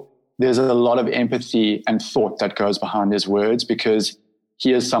controversial. There's a lot of empathy and thought that goes behind his words, because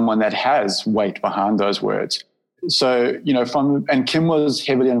he is someone that has weight behind those words. So, and Kim was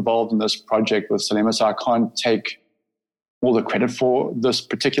heavily involved in this project with Salema, so I can't take all the credit for this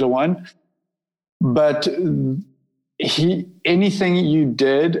particular one. But anything you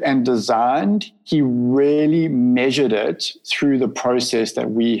did and designed, he really measured it through the process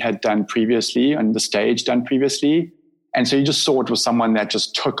that we had done previously and the stage done previously. And so you just saw it was someone that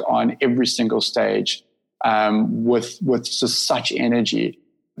just took on every single stage with just such energy.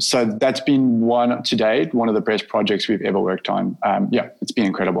 So that's been one of the best projects we've ever worked on. It's been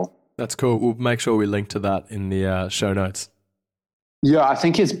incredible. That's cool. We'll make sure we link to that in the show notes. Yeah, I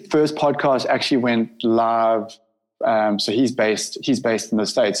think his first podcast actually went live. So he's based in the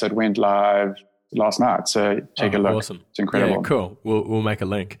States, so it went live last night. So take a look. Awesome. It's incredible. Yeah, cool. We'll make a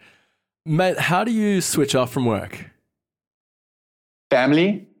link. Mate, how do you switch off from work?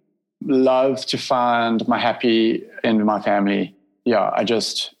 Family. Love to find my happy in my family. Yeah,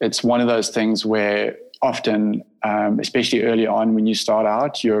 it's one of those things where often, especially early on when you start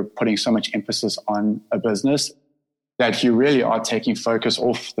out, you're putting so much emphasis on a business that you really are taking focus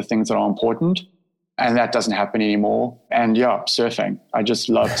off the things that are important. And that doesn't happen anymore. And surfing. I just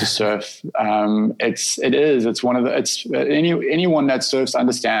love to surf. It's one of anyone that surfs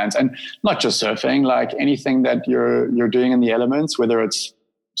understands, and not just surfing, like anything that you're doing in the elements, whether it's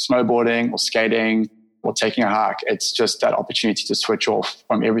snowboarding or skating or taking a hike, it's just that opportunity to switch off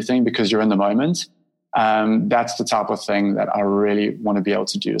from everything because you're in the moment. That's the type of thing that I really want to be able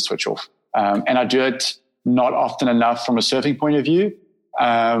to do, to switch off. And I do it not often enough from a surfing point of view.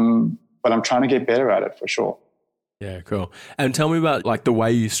 But I'm trying to get better at it for sure. Yeah, cool. And tell me about like the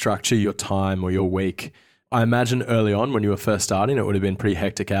way you structure your time or your week. I imagine early on when you were first starting, it would have been pretty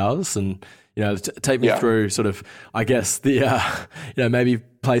hectic hours. And, take me through sort of, I guess, the, maybe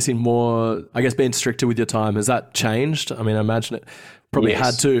placing more, I guess, being stricter with your time. Has that changed? I mean, I imagine it probably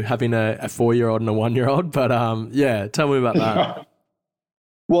had to, having a 4-year-old and a 1-year-old. But tell me about that.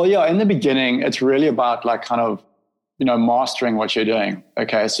 Well, yeah, in the beginning, it's really about like kind of, mastering what you're doing.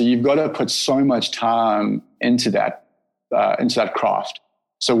 Okay. So you've got to put so much time into that craft.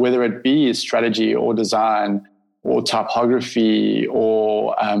 So whether it be strategy or design or typography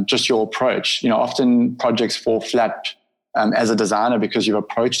or just your approach, often projects fall flat as a designer because you've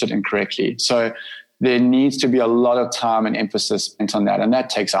approached it incorrectly. So there needs to be a lot of time and emphasis spent on that. And that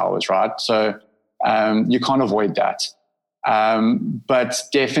takes hours, right? So you can't avoid that. But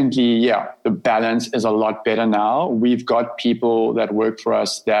definitely, the balance is a lot better now. We've got people that work for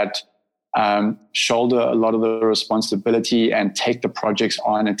us that shoulder a lot of the responsibility and take the projects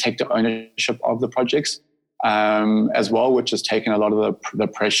on and take the ownership of the projects as well, which has taken a lot of the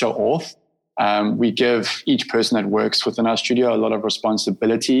pressure off. We give each person that works within our studio a lot of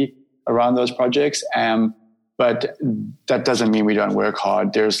responsibility around those projects. But that doesn't mean we don't work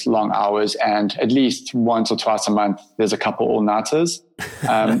hard. There's long hours, and at least once or twice a month, there's a couple all-nighters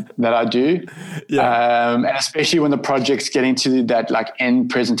that I do. And especially when the project's getting to that like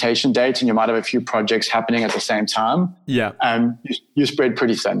end presentation date and you might have a few projects happening at the same time. You spread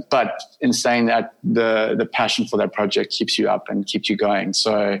pretty thin. But in saying that, the passion for that project keeps you up and keeps you going.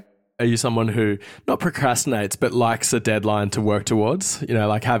 So are you someone who not procrastinates, but likes a deadline to work towards?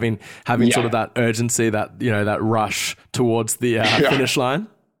 Like having sort of that urgency, that, that rush towards the finish line?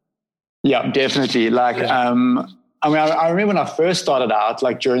 Yeah, definitely. Like, I remember when I first started out,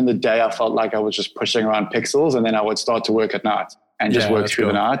 like during the day, I felt like I was just pushing around pixels, and then I would start to work at night and just work through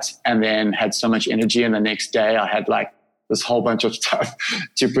the night, and then had so much energy. And the next day I had like this whole bunch of stuff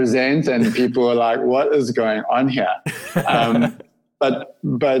to present, and people were like, what is going on here? But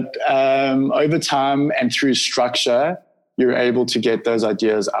over time and through structure, you're able to get those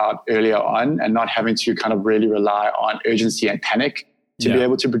ideas out earlier on and not having to kind of really rely on urgency and panic to be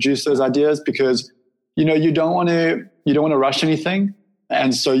able to produce those ideas, because, you don't want to rush anything.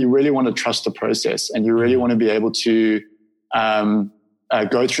 And so you really want to trust the process, and you really want to be able to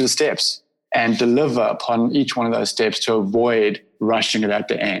go through the steps and deliver upon each one of those steps to avoid rushing it at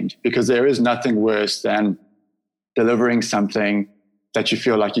the end, because there is nothing worse than delivering something that you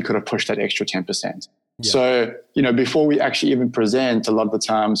feel like you could have pushed that extra 10%. So, before we actually even present, a lot of the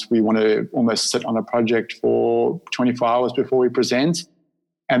times we want to almost sit on a project for 24 hours before we present,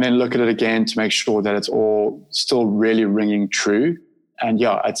 and then look at it again to make sure that it's all still really ringing true. And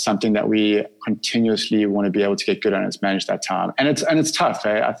it's something that we continuously want to be able to get good at, and manage that time. And it's tough.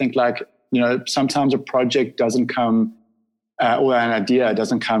 I think sometimes a project doesn't come, or an idea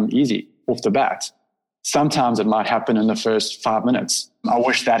doesn't come easy off the bat. Sometimes it might happen in the first 5 minutes. I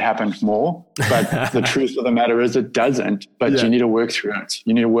wish that happened more, but the truth of the matter is it doesn't. But you need to work through it.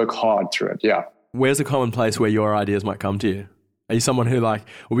 You need to work hard through it. Yeah. Where's a common place where your ideas might come to you? Are you someone who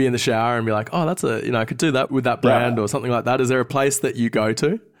will be in the shower and be like, oh, that's I could do that with that brand or something like that? Is there a place that you go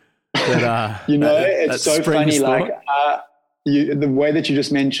to? That, it's so funny. Like the way that you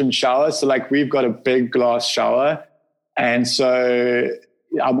just mentioned shower. So we've got a big glass shower, and so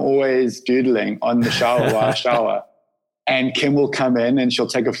I'm always doodling on the shower while I shower. And Kim will come in and she'll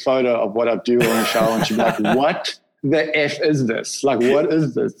take a photo of what I do in the shower, and she'll be like, what the F is this? Like, what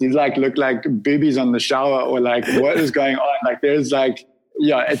is this? These look like boobies on the shower, or what is going on? There's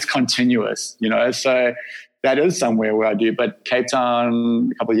it's continuous, so that is somewhere where I do. But Cape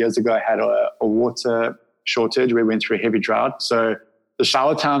Town, a couple of years ago, I had a water shortage. We went through a heavy drought. So the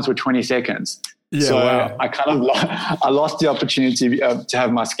shower times were 20 seconds. Wow. I kind of I lost the opportunity to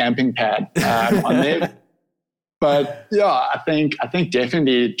have my scamping pad on there. But I think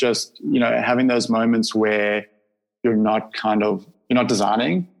definitely just, having those moments where you're not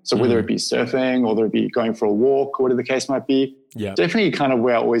designing. So whether it be surfing or whether it be going for a walk or whatever the case might be, definitely kind of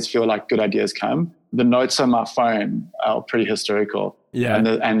where I always feel like good ideas come. The notes on my phone are pretty historical. Yeah.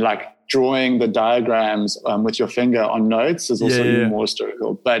 And drawing the diagrams with your finger on notes is also even more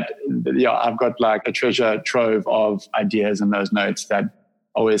historical. But I've got a treasure trove of ideas in those notes that I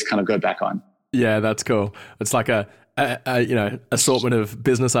always kind of go back on. Yeah, that's cool. It's like a assortment of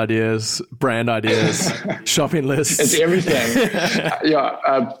business ideas, brand ideas, shopping lists. It's everything.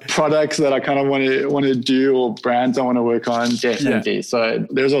 Products that I kind of want to do, or brands I want to work on, definitely. Yeah. So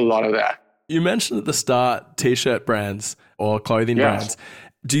there's a lot of that. You mentioned at the start t-shirt brands or clothing brands.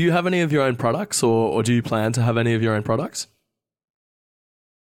 Do you have any of your own products, or do you plan to have any of your own products?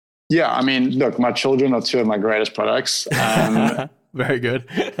 Yeah, I mean, look, my children are two of my greatest products. Very good.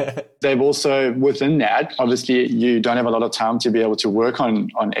 They've also, within that, obviously, you don't have a lot of time to be able to work on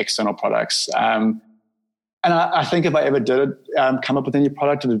external products. And I think if I ever did come up with any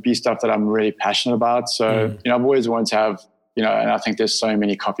product, it would be stuff that I'm really passionate about. So, I've always wanted to have, and I think there's so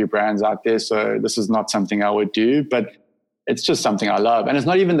many coffee brands out there. So this is not something I would do, but it's just something I love. And it's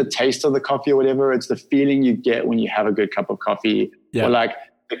not even the taste of the coffee or whatever. It's the feeling you get when you have a good cup of coffee, or like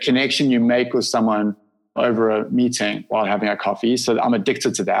the connection you make with someone over a meeting while having a coffee. So I'm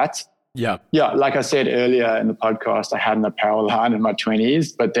addicted to that. Yeah. Like I said earlier in the podcast, I had an apparel line in my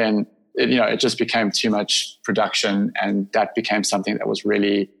 20s, but then it just became too much production, and that became something that was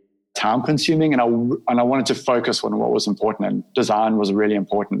really time consuming. And I wanted to focus on what was important, and design was really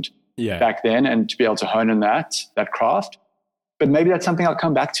important back then, and to be able to hone in that craft. But maybe that's something I'll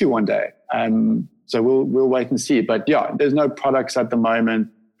come back to one day. So we'll wait and see. But there's no products at the moment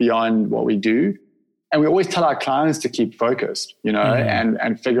beyond what we do. And we always tell our clients to keep focused,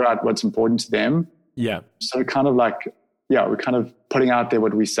 and figure out what's important to them. Yeah. So kind of like, we're kind of putting out there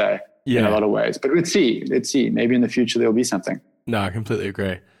what we say in a lot of ways. But let's see. Maybe in the future there'll be something. No, I completely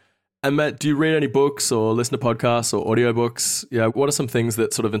agree. And Matt, do you read any books or listen to podcasts or audiobooks? Yeah. What are some things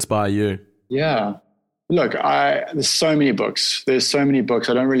that sort of inspire you? Yeah. Look, there's so many books. I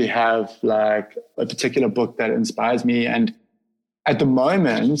don't really have like a particular book that inspires me. And at the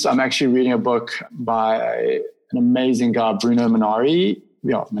moment, I'm actually reading a book by an amazing guy, Bruno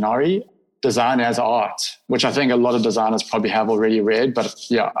Minari, Design as Art, which I think a lot of designers probably have already read, but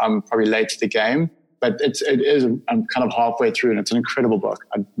I'm probably late to the game. But I'm kind of halfway through, and it's an incredible book.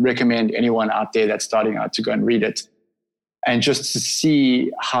 I'd recommend anyone out there that's starting out to go and read it, and just to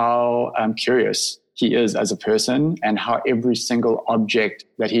see how curious he is as a person, and how every single object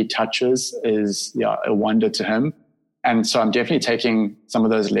that he touches is a wonder to him. And so I'm definitely taking some of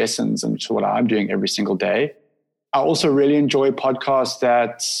those lessons into what I'm doing every single day. I also really enjoy podcasts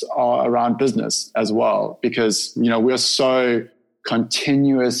that are around business as well, because, we're so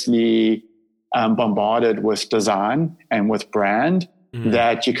continuously bombarded with design and with brand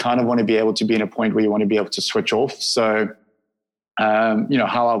that you kind of want to be able to be in a point where you want to be able to switch off. So, how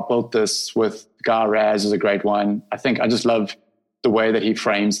I built this with Guy Raz is a great one. I think I just love the way that he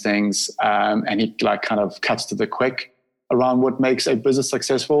frames things, and he like kind of cuts to the quick around what makes a business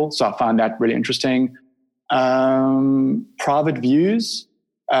successful. So I find that really interesting. Private Views,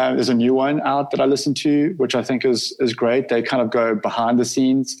 there's a new one out that I listen to, which I think is great. They kind of go behind the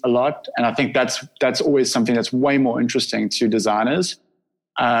scenes a lot, and I think that's always something that's way more interesting to designers.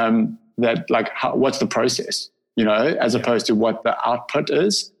 That like what's the process, as opposed to what the output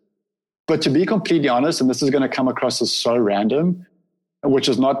is. But to be completely honest, and this is going to come across as so random, which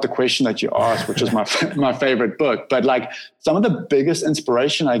is not the question that you asked, which is my favorite book. But like some of the biggest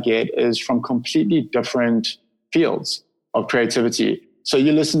inspiration I get is from completely different fields of creativity. So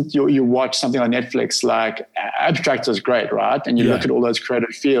you watch something on Netflix, like Abstract is great, right? And you look at all those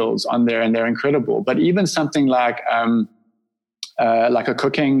creative fields on there, and they're incredible. But even something like a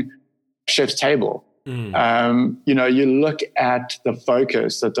cooking chef's table, you look at the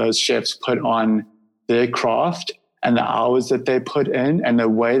focus that those chefs put on their craft, and the hours that they put in, and the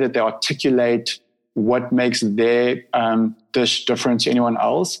way that they articulate what makes their dish different to anyone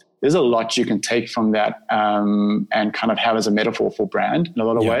else. There's a lot you can take from that and kind of have as a metaphor for brand in a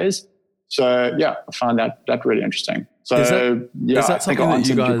lot of ways. So I find that really interesting. So is that I think I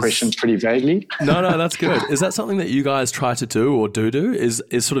answered your question pretty vaguely. No, that's good. Is that something that you guys try to do or do? Is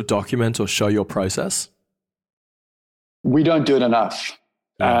sort of document or show your process? We don't do it enough.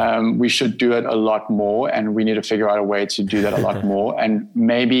 We should do it a lot more, and we need to figure out a way to do that a lot more. And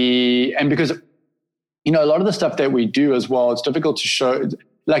because, a lot of the stuff that we do as well, it's difficult to show.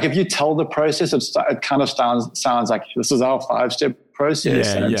 Like if you tell the process, it kind of sounds like this is our 5-step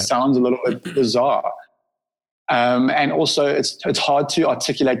process, and it sounds a little bit bizarre. And also it's hard to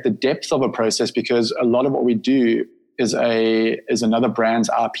articulate the depth of a process, because a lot of what we do is another brand's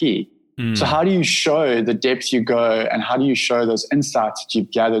IP. So how do you show the depth you go, and how do you show those insights that you've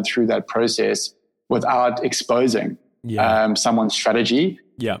gathered through that process without exposing someone's strategy?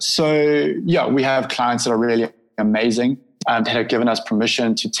 Yeah. So we have clients that are really amazing that have given us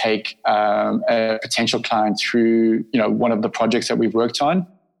permission to take a potential client through, one of the projects that we've worked on.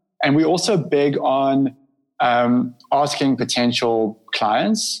 And we also big on asking potential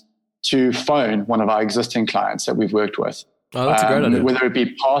clients to phone one of our existing clients that we've worked with. Oh, that's a great idea. Whether it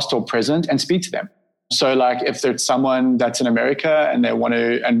be past or present, and speak to them. So like if there's someone that's in America and they want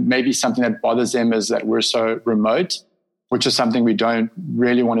to, and maybe something that bothers them is that we're so remote, which is something we don't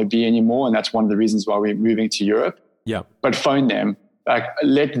really want to be anymore. And that's one of the reasons why we're moving to Europe. Yeah. But phone them Like,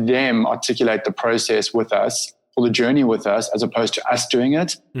 let them articulate the process with us or the journey with us, as opposed to us doing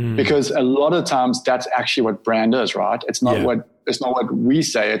it. Because a lot of times that's actually what brand is, right? It's not what we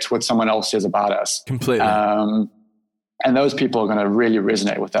say, it's what someone else says about us. Completely. And those people are going to really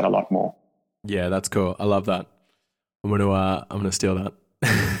resonate with that a lot more. Yeah, that's cool. I love that. I'm gonna steal that.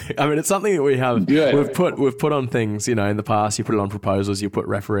 I mean, it's something that we have. Yeah. We've put on things, you know, in the past. You put it on proposals, you put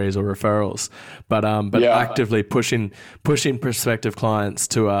referees or referrals, but actively pushing prospective clients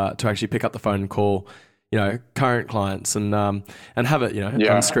to actually pick up the phone and call, you know, current clients and have it, you know,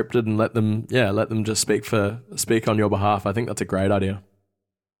 unscripted and let them just speak on your behalf. I think that's a great idea.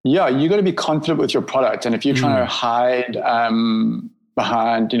 Yeah, you got to be confident with your product, and if you're trying to hide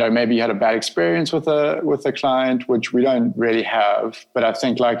behind, you know, maybe you had a bad experience with a client, which we don't really have, but I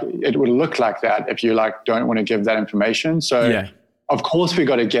think like it would look like that if you like don't want to give that information. So of course we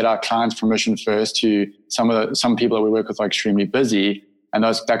got to get our clients' permission first. To some people that we work with are extremely busy, and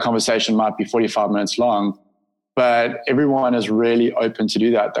that conversation might be 45 minutes long, but everyone is really open to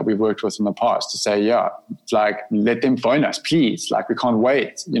do that we've worked with in the past, to say, like, let them phone us, please. Like, we can't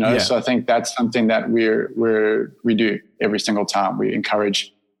wait, you know? So I think that's something that we do every single time. We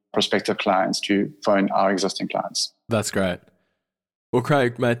encourage prospective clients to phone our existing clients. That's great. Well,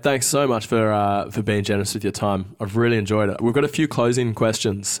 Craig, mate, thanks so much for being generous with your time. I've really enjoyed it. We've got a few closing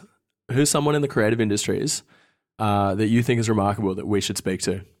questions. Who's someone in the creative industries that you think is remarkable that we should speak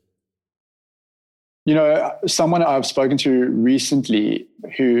to? You know, someone I've spoken to recently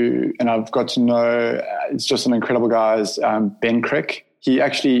and I've got to know, it's just an incredible guy, is Ben Crick.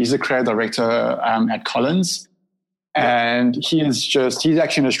 He's a creative director at Collins, and he's actually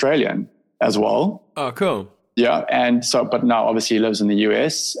an Australian as well. Oh, cool. Yeah. And so, but now obviously he lives in the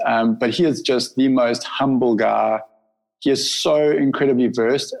US, but he is just the most humble guy. He is so incredibly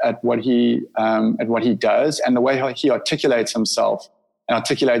versed at what he does, and the way he articulates himself and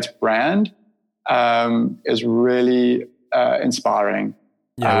articulates brand is really inspiring.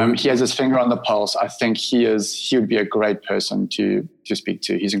 Yeah, he has his finger on the pulse. I think he would be a great person to speak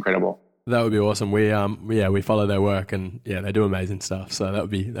to. He's incredible. That would be awesome. We follow their work, and they do amazing stuff. So that'd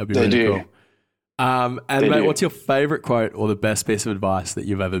be really cool. And mate, what's your favorite quote or the best piece of advice that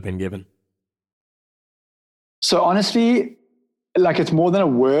you've ever been given? So honestly, like, it's more than a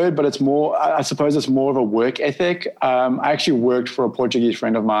word, but I suppose it's more of a work ethic. I actually worked for a Portuguese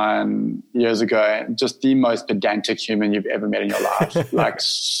friend of mine years ago, just the most pedantic human you've ever met in your life. Like,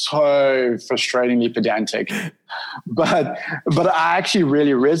 so frustratingly pedantic. But I actually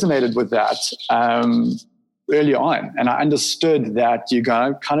really resonated with that early on. And I understood that you're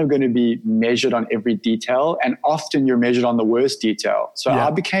kind of going to be measured on every detail, and often you're measured on the worst detail. So I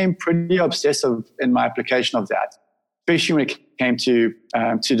became pretty obsessive in my application of that, especially when it came to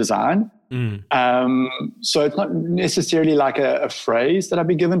design. So it's not necessarily like a phrase that I've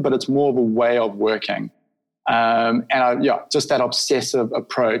been given, but it's more of a way of working. Just that obsessive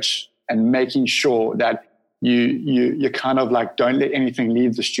approach, and making sure that you kind of like don't let anything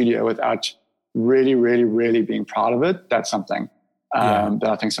leave the studio without really, really, really being proud of it. That's something that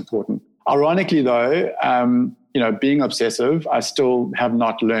I think is important. Ironically though, being obsessive, I still have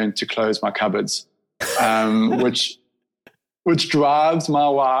not learned to close my cupboards, which drives my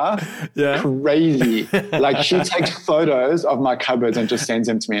wife crazy. Like, she takes photos of my cupboards and just sends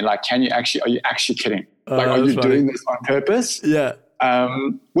them to me. Like, are you actually kidding? Like, are you doing this on purpose? Yeah.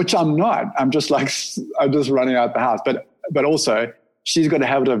 Which I'm not. I'm just running out the house. But also, she's got a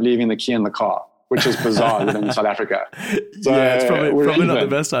habit of leaving the key in the car, which is bizarre living in South Africa. So it's probably not the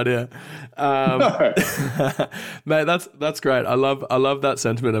best idea. Mate, that's great. I love that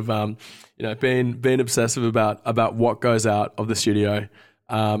sentiment of being obsessive about what goes out of the studio.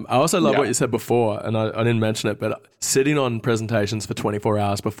 I also love what you said before, and I didn't mention it, but sitting on presentations for 24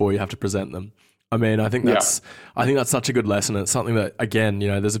 hours before you have to present them. I mean, I think that's such a good lesson. And it's something that, again,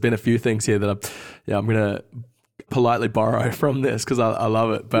 there's been a few things here that I'm going to politely borrow from this because I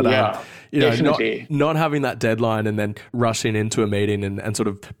love it. But not having that deadline and then rushing into a meeting and sort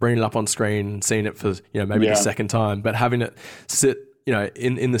of bringing it up on screen and seeing it for maybe the second time, but having it sit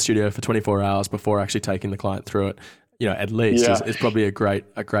in the studio for 24 hours before actually taking the client through it, at least is probably a great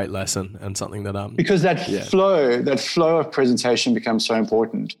lesson, and something that because that flow of presentation becomes so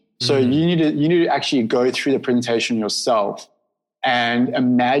important. So you need to actually go through the presentation yourself and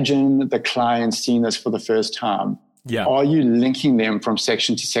imagine the client seeing this for the first time. Yeah. Are you linking them from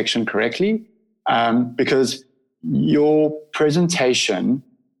section to section correctly? Because your presentation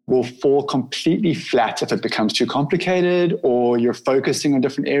will fall completely flat if it becomes too complicated or you're focusing on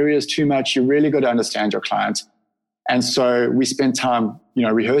different areas too much. You really got to understand your client. And so we spend time,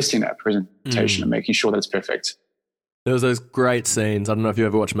 rehearsing that presentation and making sure that it's perfect. There was those great scenes. I don't know if you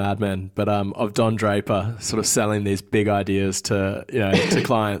ever watched Mad Men, but of Don Draper sort of selling these big ideas to to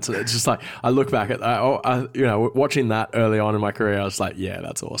clients. It's just like I look back at watching that early on in my career. I was like, yeah,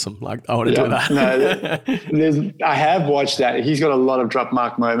 that's awesome. Like I want to do that. I have watched that. He's got a lot of drop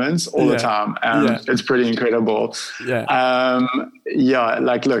mark moments all the time. It's pretty incredible.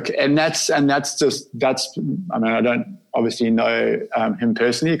 Like look, and that's. I mean, I don't obviously know him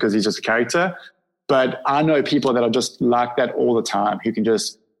personally because he's just a character. But I know people that are just like that all the time, who can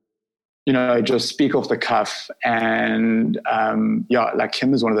just, just speak off the cuff. And like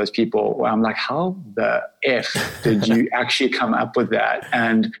him is one of those people where I'm like, how the F did you actually come up with that?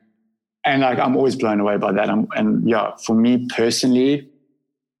 And like, I'm always blown away by that. For me personally,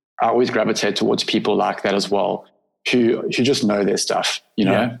 I always gravitate towards people like that as well, who just know their stuff,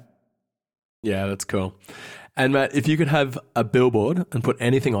 Yeah, that's cool. And Matt, if you could have a billboard and put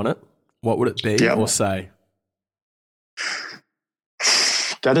anything on it, what would it be or say?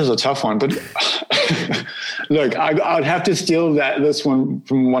 That is a tough one, but look, I'd have to steal this one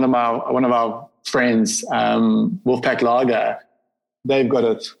from one of our friends, Wolfpack Lager. They've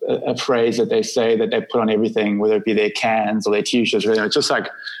got a phrase that they say that they put on everything, whether it be their cans or their t-shirts. It's just like,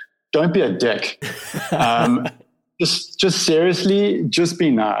 don't be a dick. Just seriously, just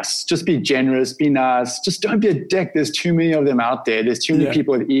be nice. Just be generous, be nice. Just don't be a dick. There's too many of them out there. There's too many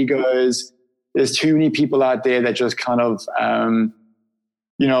people with egos. There's too many people out there that just kind of,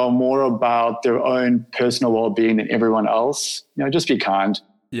 more about their own personal well-being than everyone else. Just be kind.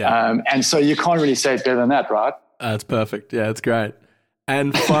 Yeah. And so you can't really say it better than that, right? That's perfect. Yeah, it's great.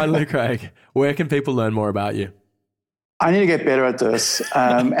 And finally, Craig, where can people learn more about you? I need to get better at this.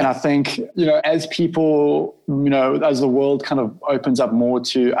 And I think, as people, as the world kind of opens up more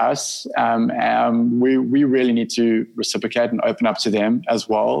to us, we really need to reciprocate and open up to them as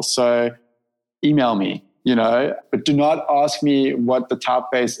well. So email me, but do not ask me what the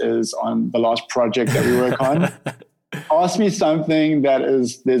typeface is on the last project that we work on. Ask me something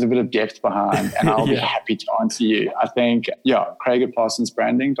there's a bit of depth behind, and I'll be happy to answer you. I think,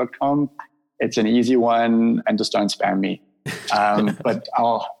 Craig@parsonsbranding.com. It's an easy one, and just don't spam me. But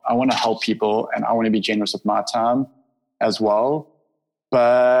I want to help people, and I want to be generous with my time as well.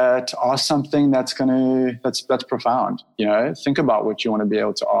 But ask something that's profound. Think about what you want to be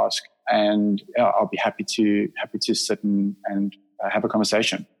able to ask, and I'll be happy to sit and have a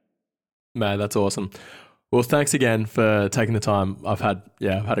conversation. Man, that's awesome. Well, thanks again for taking the time. I've had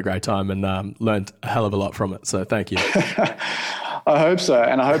a great time and learned a hell of a lot from it. So thank you. I hope so.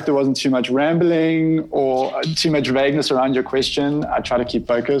 And I hope there wasn't too much rambling or too much vagueness around your question. I try to keep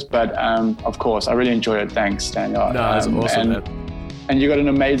focused, but of course, I really enjoyed it. Thanks, Daniel. No, that's awesome. And you got an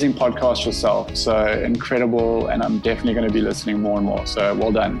amazing podcast yourself. So incredible. And I'm definitely going to be listening more and more. So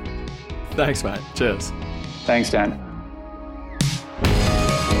well done. Thanks, mate. Cheers. Thanks, Dan.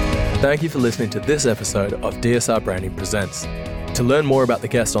 Thank you for listening to this episode of DSR Branding Presents. To learn more about the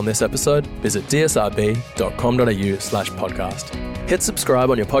guest on this episode, visit dsrb.com.au/podcast. Hit subscribe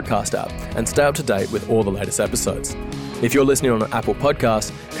on your podcast app and stay up to date with all the latest episodes. If you're listening on an Apple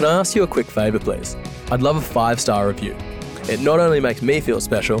Podcast, can I ask you a quick favour, please? I'd love a 5-star review. It not only makes me feel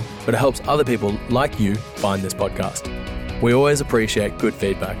special, but it helps other people like you find this podcast. We always appreciate good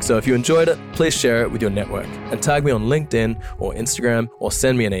feedback, so if you enjoyed it, please share it with your network and tag me on LinkedIn or Instagram or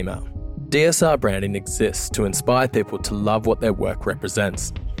send me an email. DSR Branding exists to inspire people to love what their work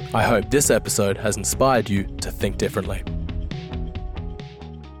represents. I hope this episode has inspired you to think differently.